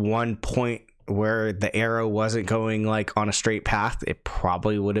there's one point where the arrow wasn't going like on a straight path, it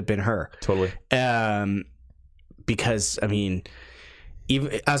probably would have been her. Totally. Because I mean,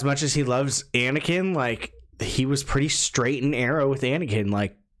 even as much as he loves Anakin, like he was pretty straight and arrow with Anakin,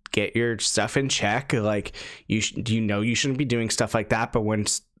 like, get your stuff in check. Like you shouldn't be doing stuff like that. But when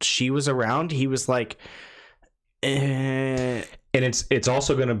she was around, he was like, And it's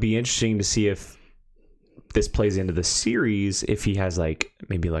also going to be interesting to see if this plays into the series, if he has like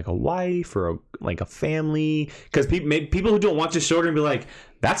maybe like a wife or a family, because people who don't watch the show are going to be like,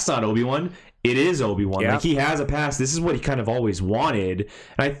 that's not Obi-Wan. It is Obi-Wan. Yeah. Like, he has a past. This is what he kind of always wanted.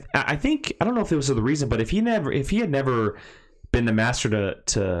 And I think, I don't know if it was the reason, but if he had never been the master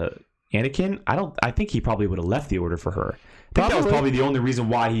to Anakin, I think he probably would have left the order for her. I think that was probably the only reson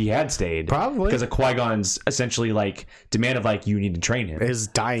why he had stayed. Probably. Because of Qui-Gon's essentially like demand of like, you need to train him. His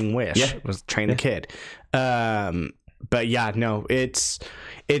dying wish was train the kid. But yeah, no, it's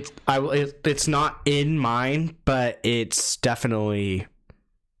not in mine, but it's definitely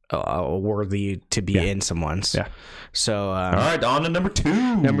worthy to be in someone's. Yeah. So all right, on to number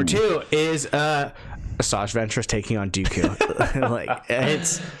 2. Number 2 is Asajj Ventress taking on Dooku. Like,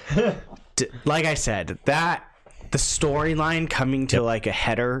 it's like I said, that the storyline coming to like a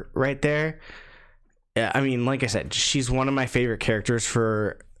header right there. I mean, like I said, she's one of my favorite characters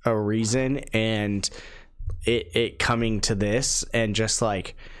for a reason, and it coming to this and just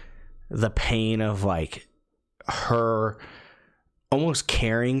like the pain of like her almost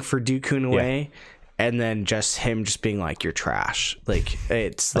caring for Dooku in a way. And then just him just being like, you're trash. Like,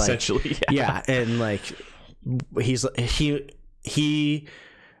 it's like, essentially, yeah. And like, he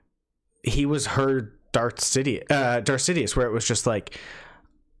was her Darth Sidious, where it was just like,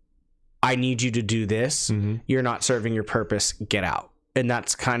 I need you to do this. Mm-hmm. You're not serving your purpose. Get out. And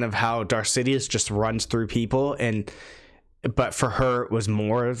that's kind of how Darth Sidious just runs through people. But for her, it was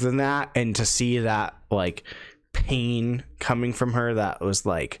more than that. And to see that like pain coming from her, that was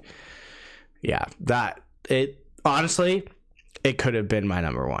like, yeah, honestly, it could have been my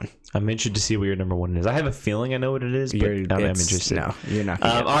number 1. I'm interested to see what your number 1 is. I have a feeling I know what it is, but I'm interested. No, you're not.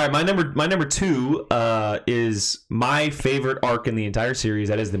 All right, my number 2 is my favorite arc in the entire series.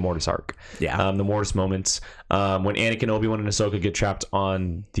 That is the Mortis arc. Yeah. The Mortis moments. When Anakin, Obi-Wan, and Ahsoka get trapped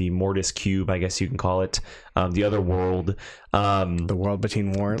on the Mortis cube, I guess you can call it, the other world. The world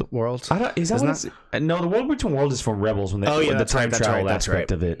between worlds. No, the world between worlds is from Rebels when the time travel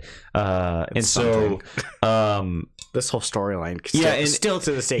aspect of it. And so. This whole storyline, and still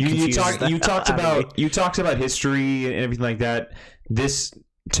to this day, you talked about history and everything like that. This,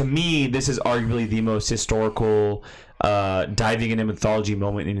 to me, this is arguably the most historical diving into mythology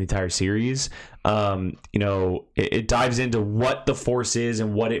moment in the entire series. It dives into what the Force is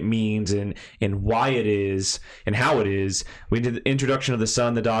and what it means and why it is and how it is. We did the introduction of the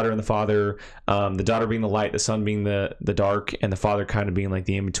son, the daughter, and the father. The daughter being the light, the son being the dark, and the father kind of being like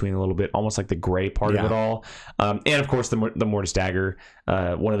the in between a little bit, almost like the gray part of it all. And of course, the Mortis dagger,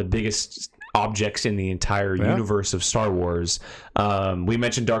 one of the biggest objects in the entire universe of Star Wars. We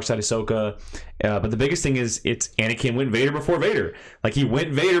mentioned Darkside Ahsoka, but the biggest thing is it's Anakin went Vader before Vader. Like, he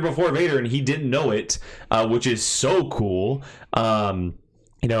went Vader before Vader and he didn't know it, which is so cool.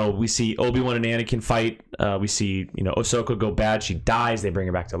 we see Obi-Wan and Anakin fight. We see, Ahsoka go bad. She dies. They bring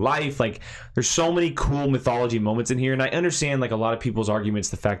her back to life. Like, there's so many cool mythology moments in here. And I understand, like, a lot of people's arguments,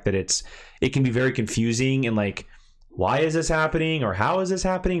 the fact that it can be very confusing and, like, why is this happening or how is this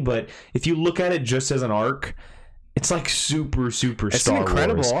happening? But if you look at it just as an arc, it's like super Star Wars. It's an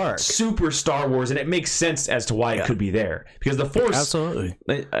incredible arc. Super Star Wars, and it makes sense as to why it could be there. Because the Force, absolutely,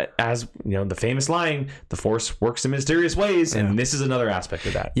 as the famous line, the Force works in mysterious ways, and this is another aspect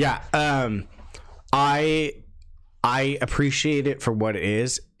of that. Yeah, I appreciate it for what it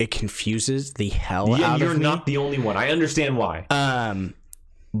is. It confuses the hell out of me. You're not the only one. I understand why.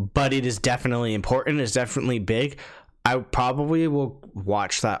 But it is definitely important. It's definitely big. I probably will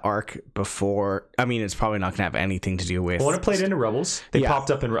watch that arc before. I mean, it's probably not going to have anything to do with. Well, when it played into Rebels, they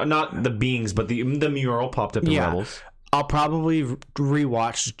popped up in not the beings, but the mural popped up in Rebels. I'll probably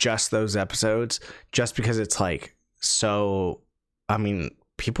rewatch just those episodes, just because it's like so. I mean,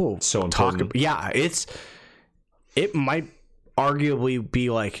 people so talk. Important. It might arguably be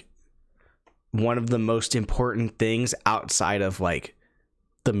like one of the most important things outside of like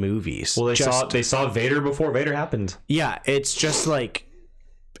the movies. Well, they saw Vader before Vader happened. Yeah, it's just like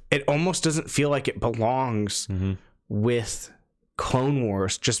it almost doesn't feel like it belongs with Clone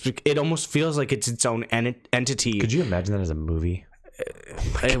Wars. It almost feels like it's its own entity. Could you imagine that as a movie?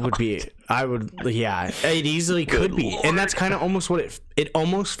 It would be. I would. Yeah, it easily could be, and that's kind of almost what it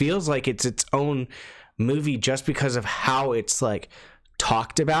almost feels like. It's its own movie just because of how it's like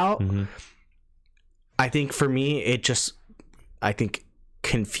talked about. I think for me, I think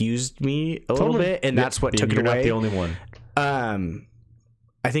confused me a little bit, and that's what took it away. You're not the only one.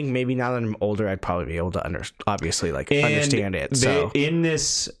 I think maybe now that I'm older, I'd probably be able to understand it. So in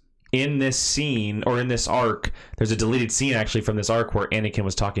this scene or in this arc, there's a deleted scene actually from this arc where Anakin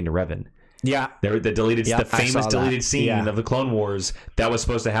was talking to Revan. Yeah, the famous deleted scene of the Clone Wars that was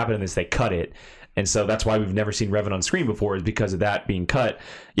supposed to happen in this. They cut it. And so that's why we've never seen Revan on screen before, is because of that being cut.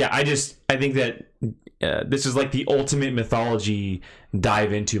 Yeah, I think that this is like the ultimate mythology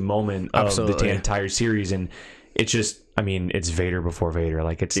dive into moment of the entire series. And it's just, I mean, it's Vader before Vader.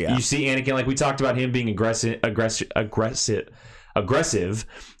 Like, it's you see Anakin, like we talked about him being aggressive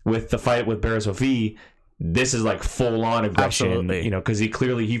with the fight with Barriss Offee. This is like full on aggression, because he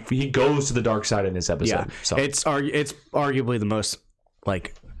clearly he goes to the dark side in this episode. Yeah, so it's arguably the most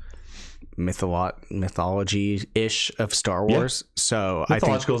like mythology-ish of Star Wars. Yeah. So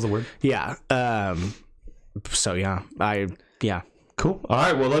mythological is the word. Yeah. Cool. All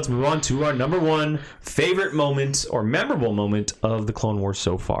right. Well, let's move on to our number one favorite moment or memorable moment of the Clone Wars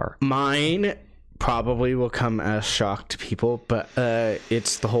so far. Mine probably will come as shock to people, but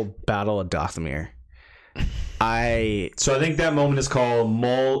it's the whole Battle of Dathomir. So I think that moment is called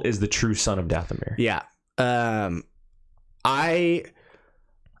Maul is the true son of Dathomir. Yeah.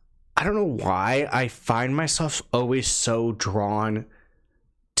 I don't know why I find myself always so drawn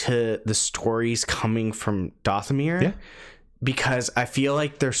to the stories coming from Dathomir. Yeah. Because I feel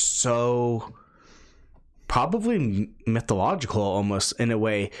like they're so probably mythological almost in a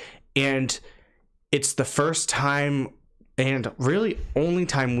way. And it's the first time and really only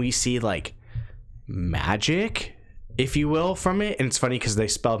time we see like magic, if you will, from it. And it's funny because they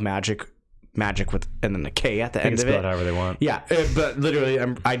spell magic with and then a K at the end of it. Spell it however they want. Yeah, but literally,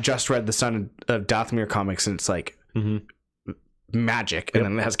 I just read the Son of Dathomir comics, and it's like magic, and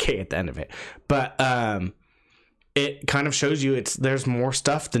then it has K at the end of it. But it kind of shows you there's more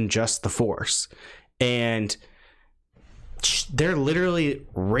stuff than just the Force, and they're literally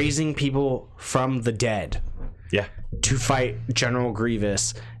raising people from the dead. Yeah, to fight General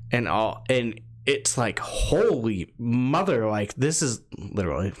Grievous and all and. It's like, holy mother, like this is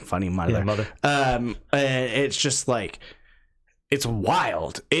literally funny mother. Yeah, mother. And it's just like, it's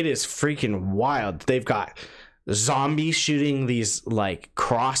wild. It is freaking wild. They've got zombies shooting these like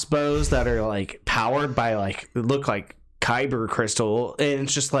crossbows that are like powered by like, look like kyber crystal. And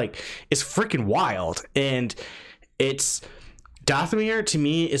it's just like, it's freaking wild. And it's Dathomir to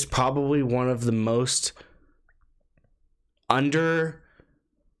me is probably one of the most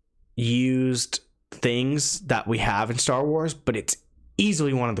used things that we have in Star Wars, but it's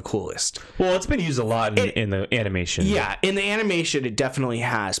easily one of the coolest. Well, it's been used a lot in the animation. Yeah, in the animation it definitely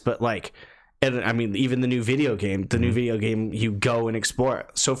has, but like, and I mean, even the new video game, you go and explore.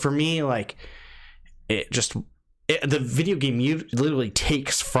 So for me, like, the video game you literally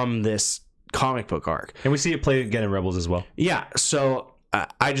takes from this comic book arc, and we see it play again in Rebels as well. Yeah, so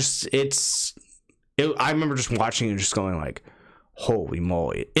I remember just watching it and just going like, holy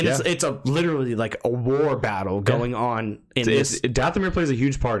moly. And it's a literally like a war battle going on in this. Dathomir plays a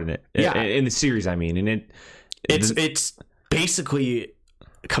huge part in it. Yeah. In the series, I mean. And it's basically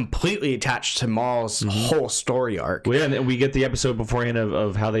completely attached to Maul's whole story arc. Well, yeah, and we get the episode beforehand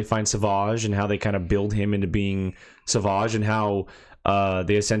of how they find Savage and how they kind of build him into being Savage, and how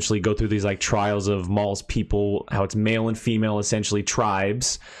they essentially go through these like trials of Maul's people, how it's male and female, essentially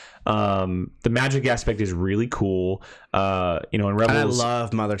tribes. The magic aspect is really cool. In Rebels, and I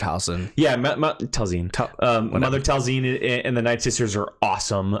love Mother Talzin. Yeah, Talzin. Mother Talzin and the Night Sisters are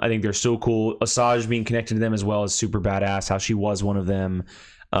awesome. I think they're so cool. Asajj being connected to them as well is super badass. How she was one of them,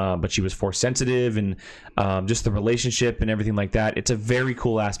 but she was Force sensitive, and just the relationship and everything like that. It's a very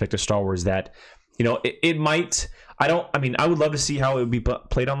cool aspect of Star Wars that, it might. I would love to see how it would be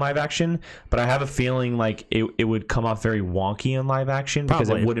played on live action, but I have a feeling like it would come off very wonky in live action because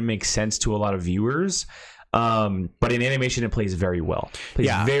it wouldn't make sense to a lot of viewers. But in animation, it plays very well.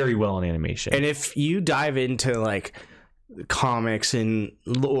 Very well in animation. And if you dive into like comics and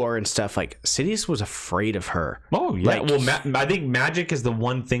lore and stuff, like Sidious was afraid of her. Oh yeah. Like, I think magic is the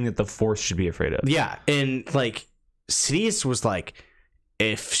one thing that the Force should be afraid of. Yeah, and like Sidious was like,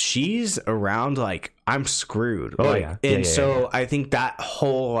 if she's around, like, I'm screwed. Oh, like, yeah. And so I think that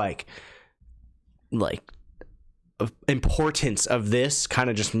whole, like importance of this kind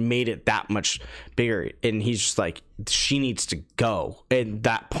of just made it that much bigger. And he's just like, she needs to go. And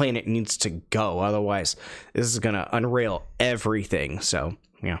that planet needs to go. Otherwise, this is going to unrail everything. So,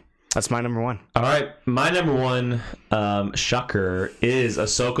 yeah. That's my number one. All right. My number one, shocker, is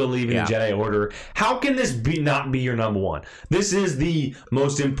Ahsoka leaving the Jedi Order. How can this not be your number one? This is the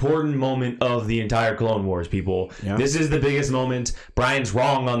most important moment of the entire Clone Wars, people. Yeah. This is the biggest moment. Brian's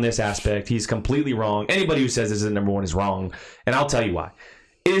wrong on this aspect. He's completely wrong. Anybody who says this is number one is wrong. And I'll tell you why.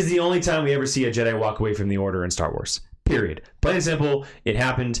 It is the only time we ever see a Jedi walk away from the Order in Star Wars. Period. Plain and simple, it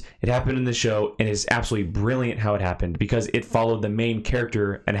happened. It happened in the show, and it's absolutely brilliant how it happened because it followed the main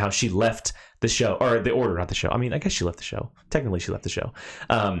character and how she left the show, or the Order, not the show. I mean, I guess she left the show. Technically, she left the show.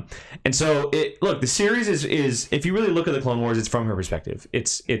 And so, the series is if you really look at the Clone Wars, it's from her perspective.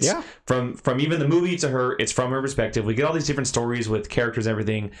 It's from even the movie to her, it's from her perspective. We get all these different stories with characters and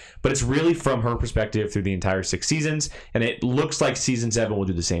everything, but it's really from her perspective through the entire 6 seasons, and it looks like season 7 will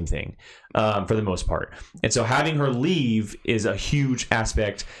do the same thing for the most part. And so having her leave is a huge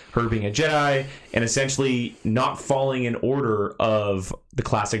aspect, her being a Jedi, and essentially not following an order of the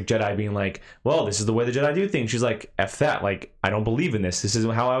classic Jedi being like, well, this is the way the Jedi do things. She's like, F that. Like, I don't believe in this. This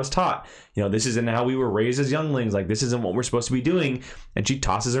isn't how I was taught. This isn't how we were raised as younglings. Like, this isn't what we're supposed to be doing. And she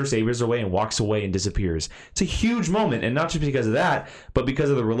tosses her sabers away and walks away and disappears. It's a huge moment. And not just because of that, but because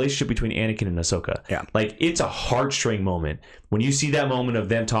of the relationship between Anakin and Ahsoka. Yeah. Like, it's a heartstring moment. When you see that moment of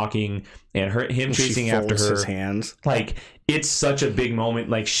them talking and him chasing after her. His hands. Like, it's such a big moment.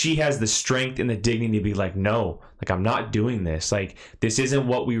 Like, she has the strength and the dignity to be like, no, like, I'm not doing this. Like, this isn't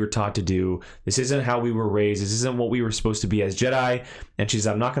what we were taught to do. This isn't how we were raised. This isn't what we were supposed to be as Jedi. And she's,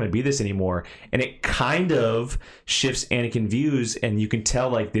 I'm not going to be this anymore. And it kind of shifts Anakin views. And you can tell,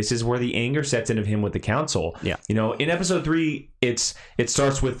 like, this is where the anger sets in of him with the council. Yeah. In episode 3, it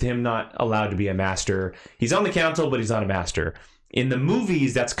starts with him not allowed to be a master. He's on the council, but he's not a master. In the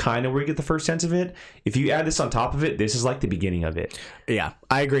movies, that's kind of where you get the first sense of it. If you add this on top of it, this is like the beginning of it. Yeah,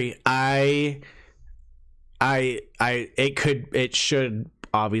 I agree. It should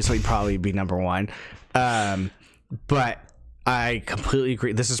obviously probably be number one. But I completely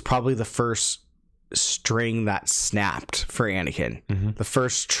agree. This is probably the first string that snapped for Anakin. Mm-hmm. The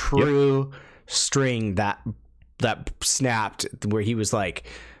first true string that snapped where he was like,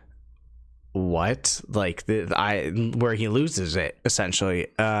 what? Like where he loses it essentially.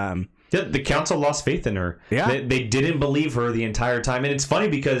 The council lost faith in her. Yeah. They didn't believe her the entire time. And it's funny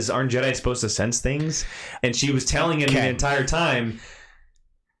because aren't Jedi supposed to sense things? And she was telling him the entire time,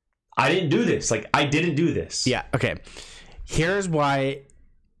 I didn't do this. Like, I didn't do this. Yeah. Okay. Here's why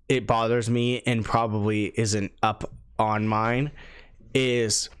it bothers me and probably isn't up on mine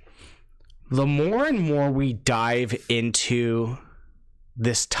is the more and more we dive into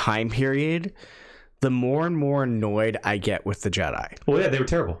this time period, the more and more annoyed I get with the Jedi. Well, yeah, they were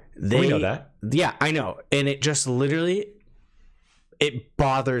terrible. We know that. Yeah, I know. And it just literally, it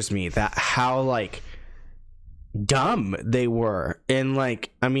bothers me that how, like, dumb they were. And,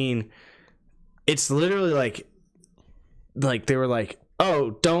 like, I mean, it's literally like they were like,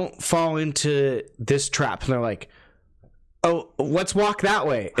 oh, don't fall into this trap. And they're like, oh, let's walk that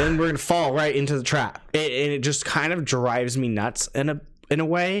way. And we're going to fall right into the trap. And it just kind of drives me nuts in a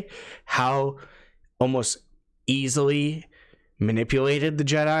way how almost easily manipulated the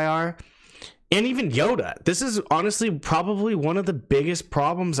Jedi are. And even Yoda. This is honestly probably one of the biggest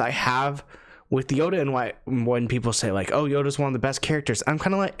problems I have with Yoda, and why when people say like, oh, Yoda's one of the best characters, I'm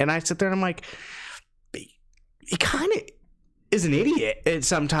kind of like, and I sit there and I'm like, he kind of is an idiot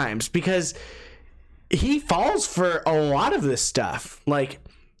sometimes, because he falls for a lot of this stuff. Like,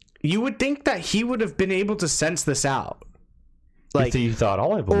 you would think that he would have been able to sense this out. Like, you thought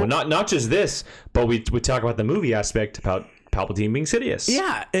all of them. Well, not just this, but we talk about the movie aspect about Palpatine being Sidious.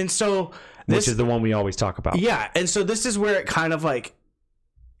 Yeah, and so which is the one we always talk about. Yeah, and so this is where it kind of like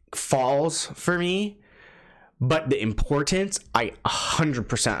falls for me. But the importance, I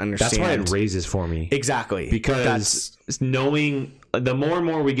 100% understand. That's why it raises for me. Exactly. Because knowing, the more and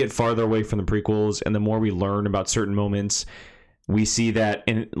more we get farther away from the prequels and the more we learn about certain moments, we see that,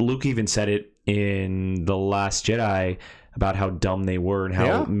 and Luke even said it in The Last Jedi, about how dumb they were and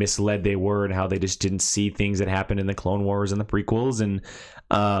how misled they were and how they just didn't see things that happened in the Clone Wars and the prequels. And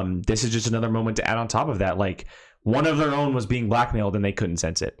this is just another moment to add on top of that. Like, one of their own was being blackmailed and they couldn't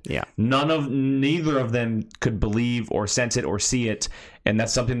sense it. Yeah. Neither of them could believe or sense it or see it. And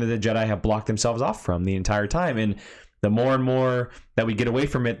that's something that the Jedi have blocked themselves off from the entire time. And the more and more that we get away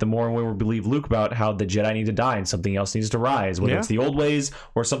from it, the more and more we believe Luke about how the Jedi need to die and something else needs to rise, whether it's the old ways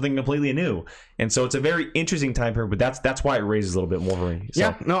or something completely new. And so it's a very interesting time period, but that's why it raises a little bit more for me. So.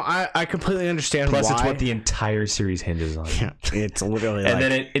 Yeah, no, I completely understand. Plus, it's what the entire series hinges on. Yeah, it's literally and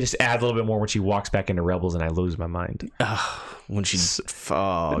then it just adds a little bit more when she walks back into Rebels and I lose my mind. When she...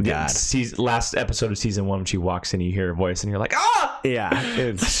 Oh, God. Last episode of season 1, when she walks in, you hear her voice and you're like, ah! Yeah,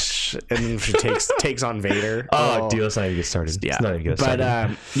 and then she takes on Vader. Oh, dude, let's not even get started. Yeah. Let's not even get started.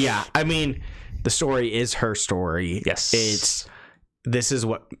 But, yeah, I mean, the story is her story. Yes. This is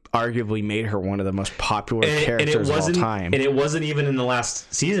what arguably made her one of the most popular characters of all time. And it wasn't even in the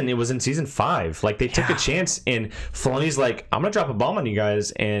last season. It was in season 5. Like, they took a chance, and Filoni's like, I'm going to drop a bomb on you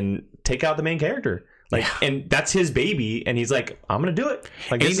guys and take out the main character. Like, and that's his baby, and he's like, I'm going to do it.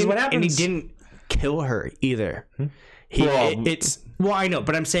 Like, this is what happens. And he didn't kill her either. Well, I know,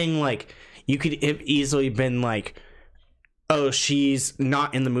 but I'm saying, like, you could have easily been like, oh, she's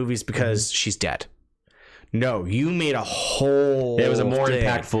not in the movies because she's dead. No, you made a whole... It was a more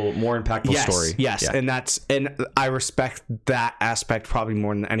impactful story. Yes, yeah. And I respect that aspect probably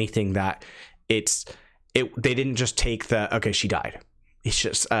more than anything, that they didn't just take okay, she died. It's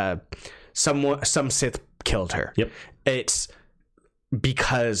just some Sith killed her. Yep. It's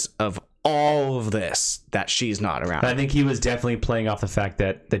because of all of this that she's not around. I think he was definitely playing off the fact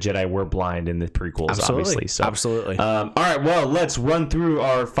that the Jedi were blind in the prequels, obviously. So, absolutely. All right, well, let's run through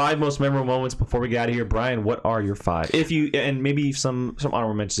our 5 most memorable moments before we get out of here. Brian, what are your 5? And maybe some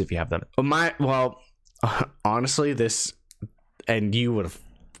honorable mentions if you have them. Honestly, this, and you would have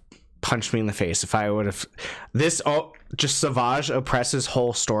punched me in the face if I would have. Just Savage Opress's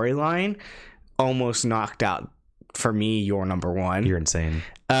whole storyline almost knocked out, for me, your number 1. You're insane.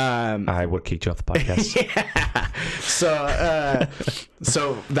 I would kick you off the podcast. Yeah.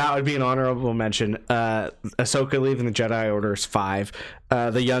 So that would be an honorable mention. Ahsoka leaving the Jedi Order is 5.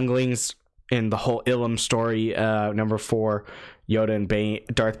 The younglings in the whole Ilum story, number 4. Yoda and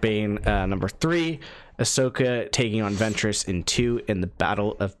Darth Bane, number 3. Ahsoka taking on Ventress in 2, in the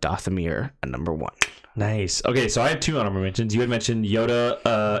Battle of Dathomir, number 1. Nice. Okay, so I have 2 honorable mentions. You had mentioned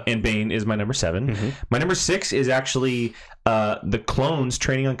Yoda and Bane is my number 7. Mm-hmm. My number 6 is actually the clones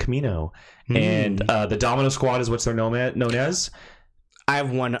training on Kamino. And the Domino Squad is what they're known as. I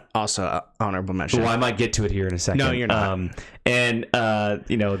have one also honorable mention. Well, I might get to it here in a second. No, you're not.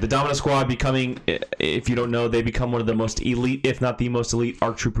 The Domino Squad becoming, if you don't know, they become one of the most elite, if not the most elite,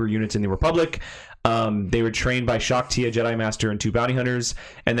 ARC Trooper units in the Republic. They were trained by Shaak Ti, a Jedi Master, and 2 bounty hunters.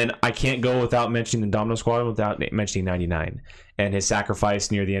 And then I can't go without mentioning the Domino Squad without mentioning 99 and his sacrifice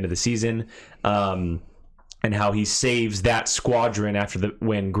near the end of the season. And how he saves that squadron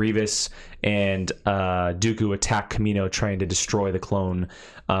when Grievous and Dooku attack Kamino, trying to destroy the clone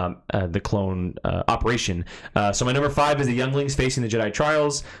operation. So my number 5 is the younglings facing the Jedi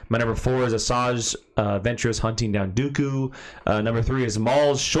trials. My number 4 is Asajj Ventress hunting down Dooku. Number 3 is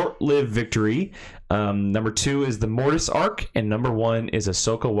Maul's short-lived victory. Number 2 is the Mortis arc, and number 1 is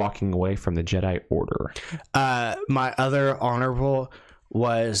Ahsoka walking away from the Jedi Order. My other honorable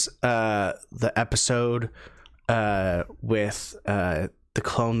was the episode with the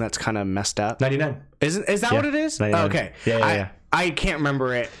clone that's kind of messed up. 99. Is that what it is? 99. Okay. Yeah. I can't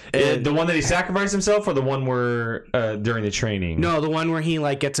remember it. The one that he sacrificed himself, or the one where during the training? No, the one where he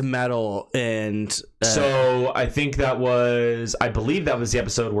gets a medal and. So I think I believe that was the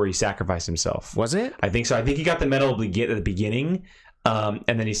episode where he sacrificed himself. Was it? I think so. I think he got the medal at the beginning. And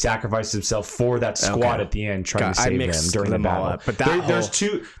then he sacrificed himself for that squad at the end, trying to save them during the battle. But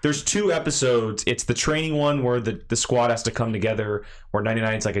there's two episodes. It's the training one where the squad has to come together, where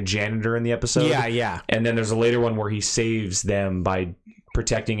 99's like a janitor in the episode. Yeah. And then there's a later one where he saves them by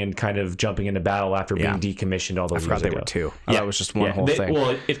protecting and kind of jumping into battle after being decommissioned all those years ago. I forgot they were two. That was just one whole thing.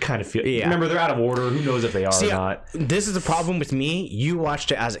 Well, it kind of feels... Remember, they're out of order. Who knows if they are or not. This is the problem with me. You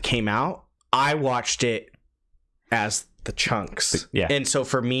watched it as it came out. I watched it as the chunks. And so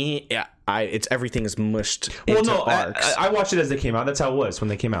for me, it's everything is mushed into arcs. I watched it as they came out. That's how it was when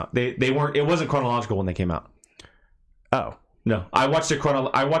they came out. They weren't... It wasn't chronological when they came out. Oh. No. I watched the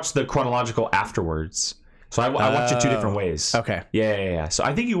chronological afterwards. So I watched it two different ways. Okay. Yeah. So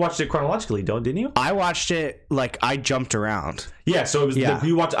I think you watched it chronologically, didn't you? I watched it like I jumped around. Yeah. So it was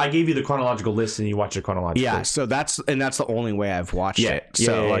you watched. I gave you the chronological list, and you watched it chronologically. Yeah. So that's the only way I've watched it.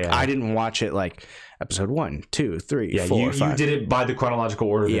 So I didn't watch it like episode 1, 2, 3, 4, 5. You did it by the chronological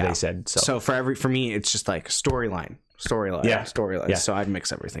order that they said. So for me, it's just like storyline. So I'd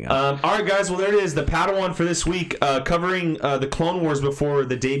mix everything up. All right, guys. Well, there it is. The Padawan for this week, covering the Clone Wars before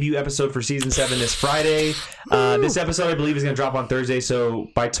the debut episode for season 7 this Friday. This episode, I believe, is going to drop on Thursday. So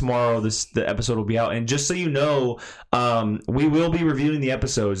by tomorrow, the episode will be out. And just so you know, we will be reviewing the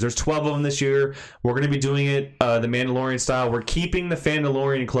episodes. There's 12 of them this year. We're going to be doing it the Mandalorian style. We're keeping the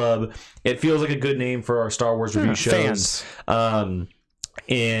Fandalorian Club. It feels like a good name for our Star Wars review shows. Fans.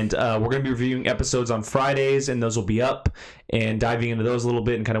 And we're going to be reviewing episodes on Fridays, and those will be up and diving into those a little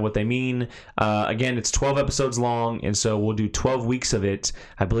bit and kind of what they mean. Again, it's 12 episodes long, and so we'll do 12 weeks of it.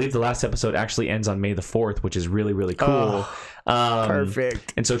 I believe the last episode actually ends on May the 4th, which is really, really cool.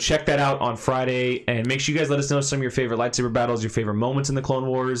 Perfect. And so check that out on Friday, and make sure you guys let us know some of your favorite lightsaber battles, your favorite moments in the Clone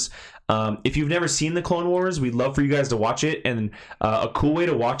Wars. If you've never seen the Clone Wars, we'd love for you guys to watch it, and a cool way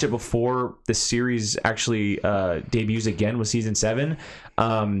to watch it before the series actually debuts again with season 7.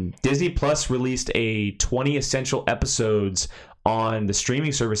 Disney Plus released a 20 essential episodes on the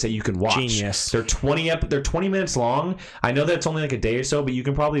streaming service that you can watch. Genius. They're 20 minutes long. I know that it's only like a day or so, but you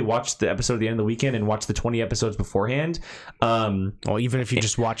can probably watch the episode at the end of the weekend and watch the 20 episodes beforehand. Well, even if you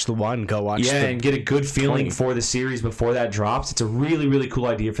just watch the one, go watch and get a good feeling for the series before that drops. It's a really, really cool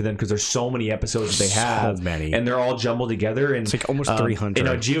idea for them because there's so many episodes that they have. So many. And they're all jumbled together. And it's like almost 300. You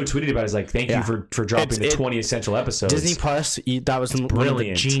know, Gio tweeted about it. He's like, thank you for dropping the 20 essential episodes. Disney Plus, that was one of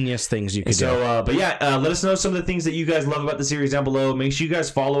the genius things you could do. But let us know some of the things that you guys love about the series down below. Make sure you guys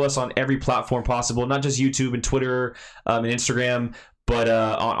follow us on every platform possible, not just YouTube and Twitter and Instagram, but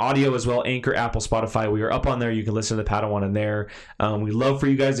on audio as well, Anchor, Apple, Spotify. We are up on there. You can listen to the Padawan in there. We love for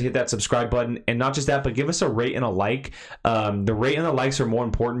you guys to hit that subscribe button, and not just that, but give us a rate and a like. The rate and the likes are more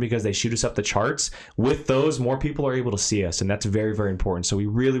important because they shoot us up the charts. With those, more people are able to see us, and that's very, very important. So we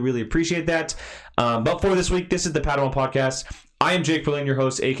really, really appreciate that. But for this week, this is the Padawan Podcast. I am Jake Verlaine, your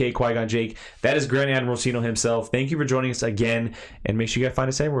host, aka Qui-Gon Jake. That is Grand Admiral Sino himself. Thank you for joining us again, and make sure you guys find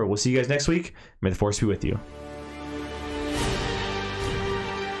us anywhere. We'll see you guys next week. May the Force be with you.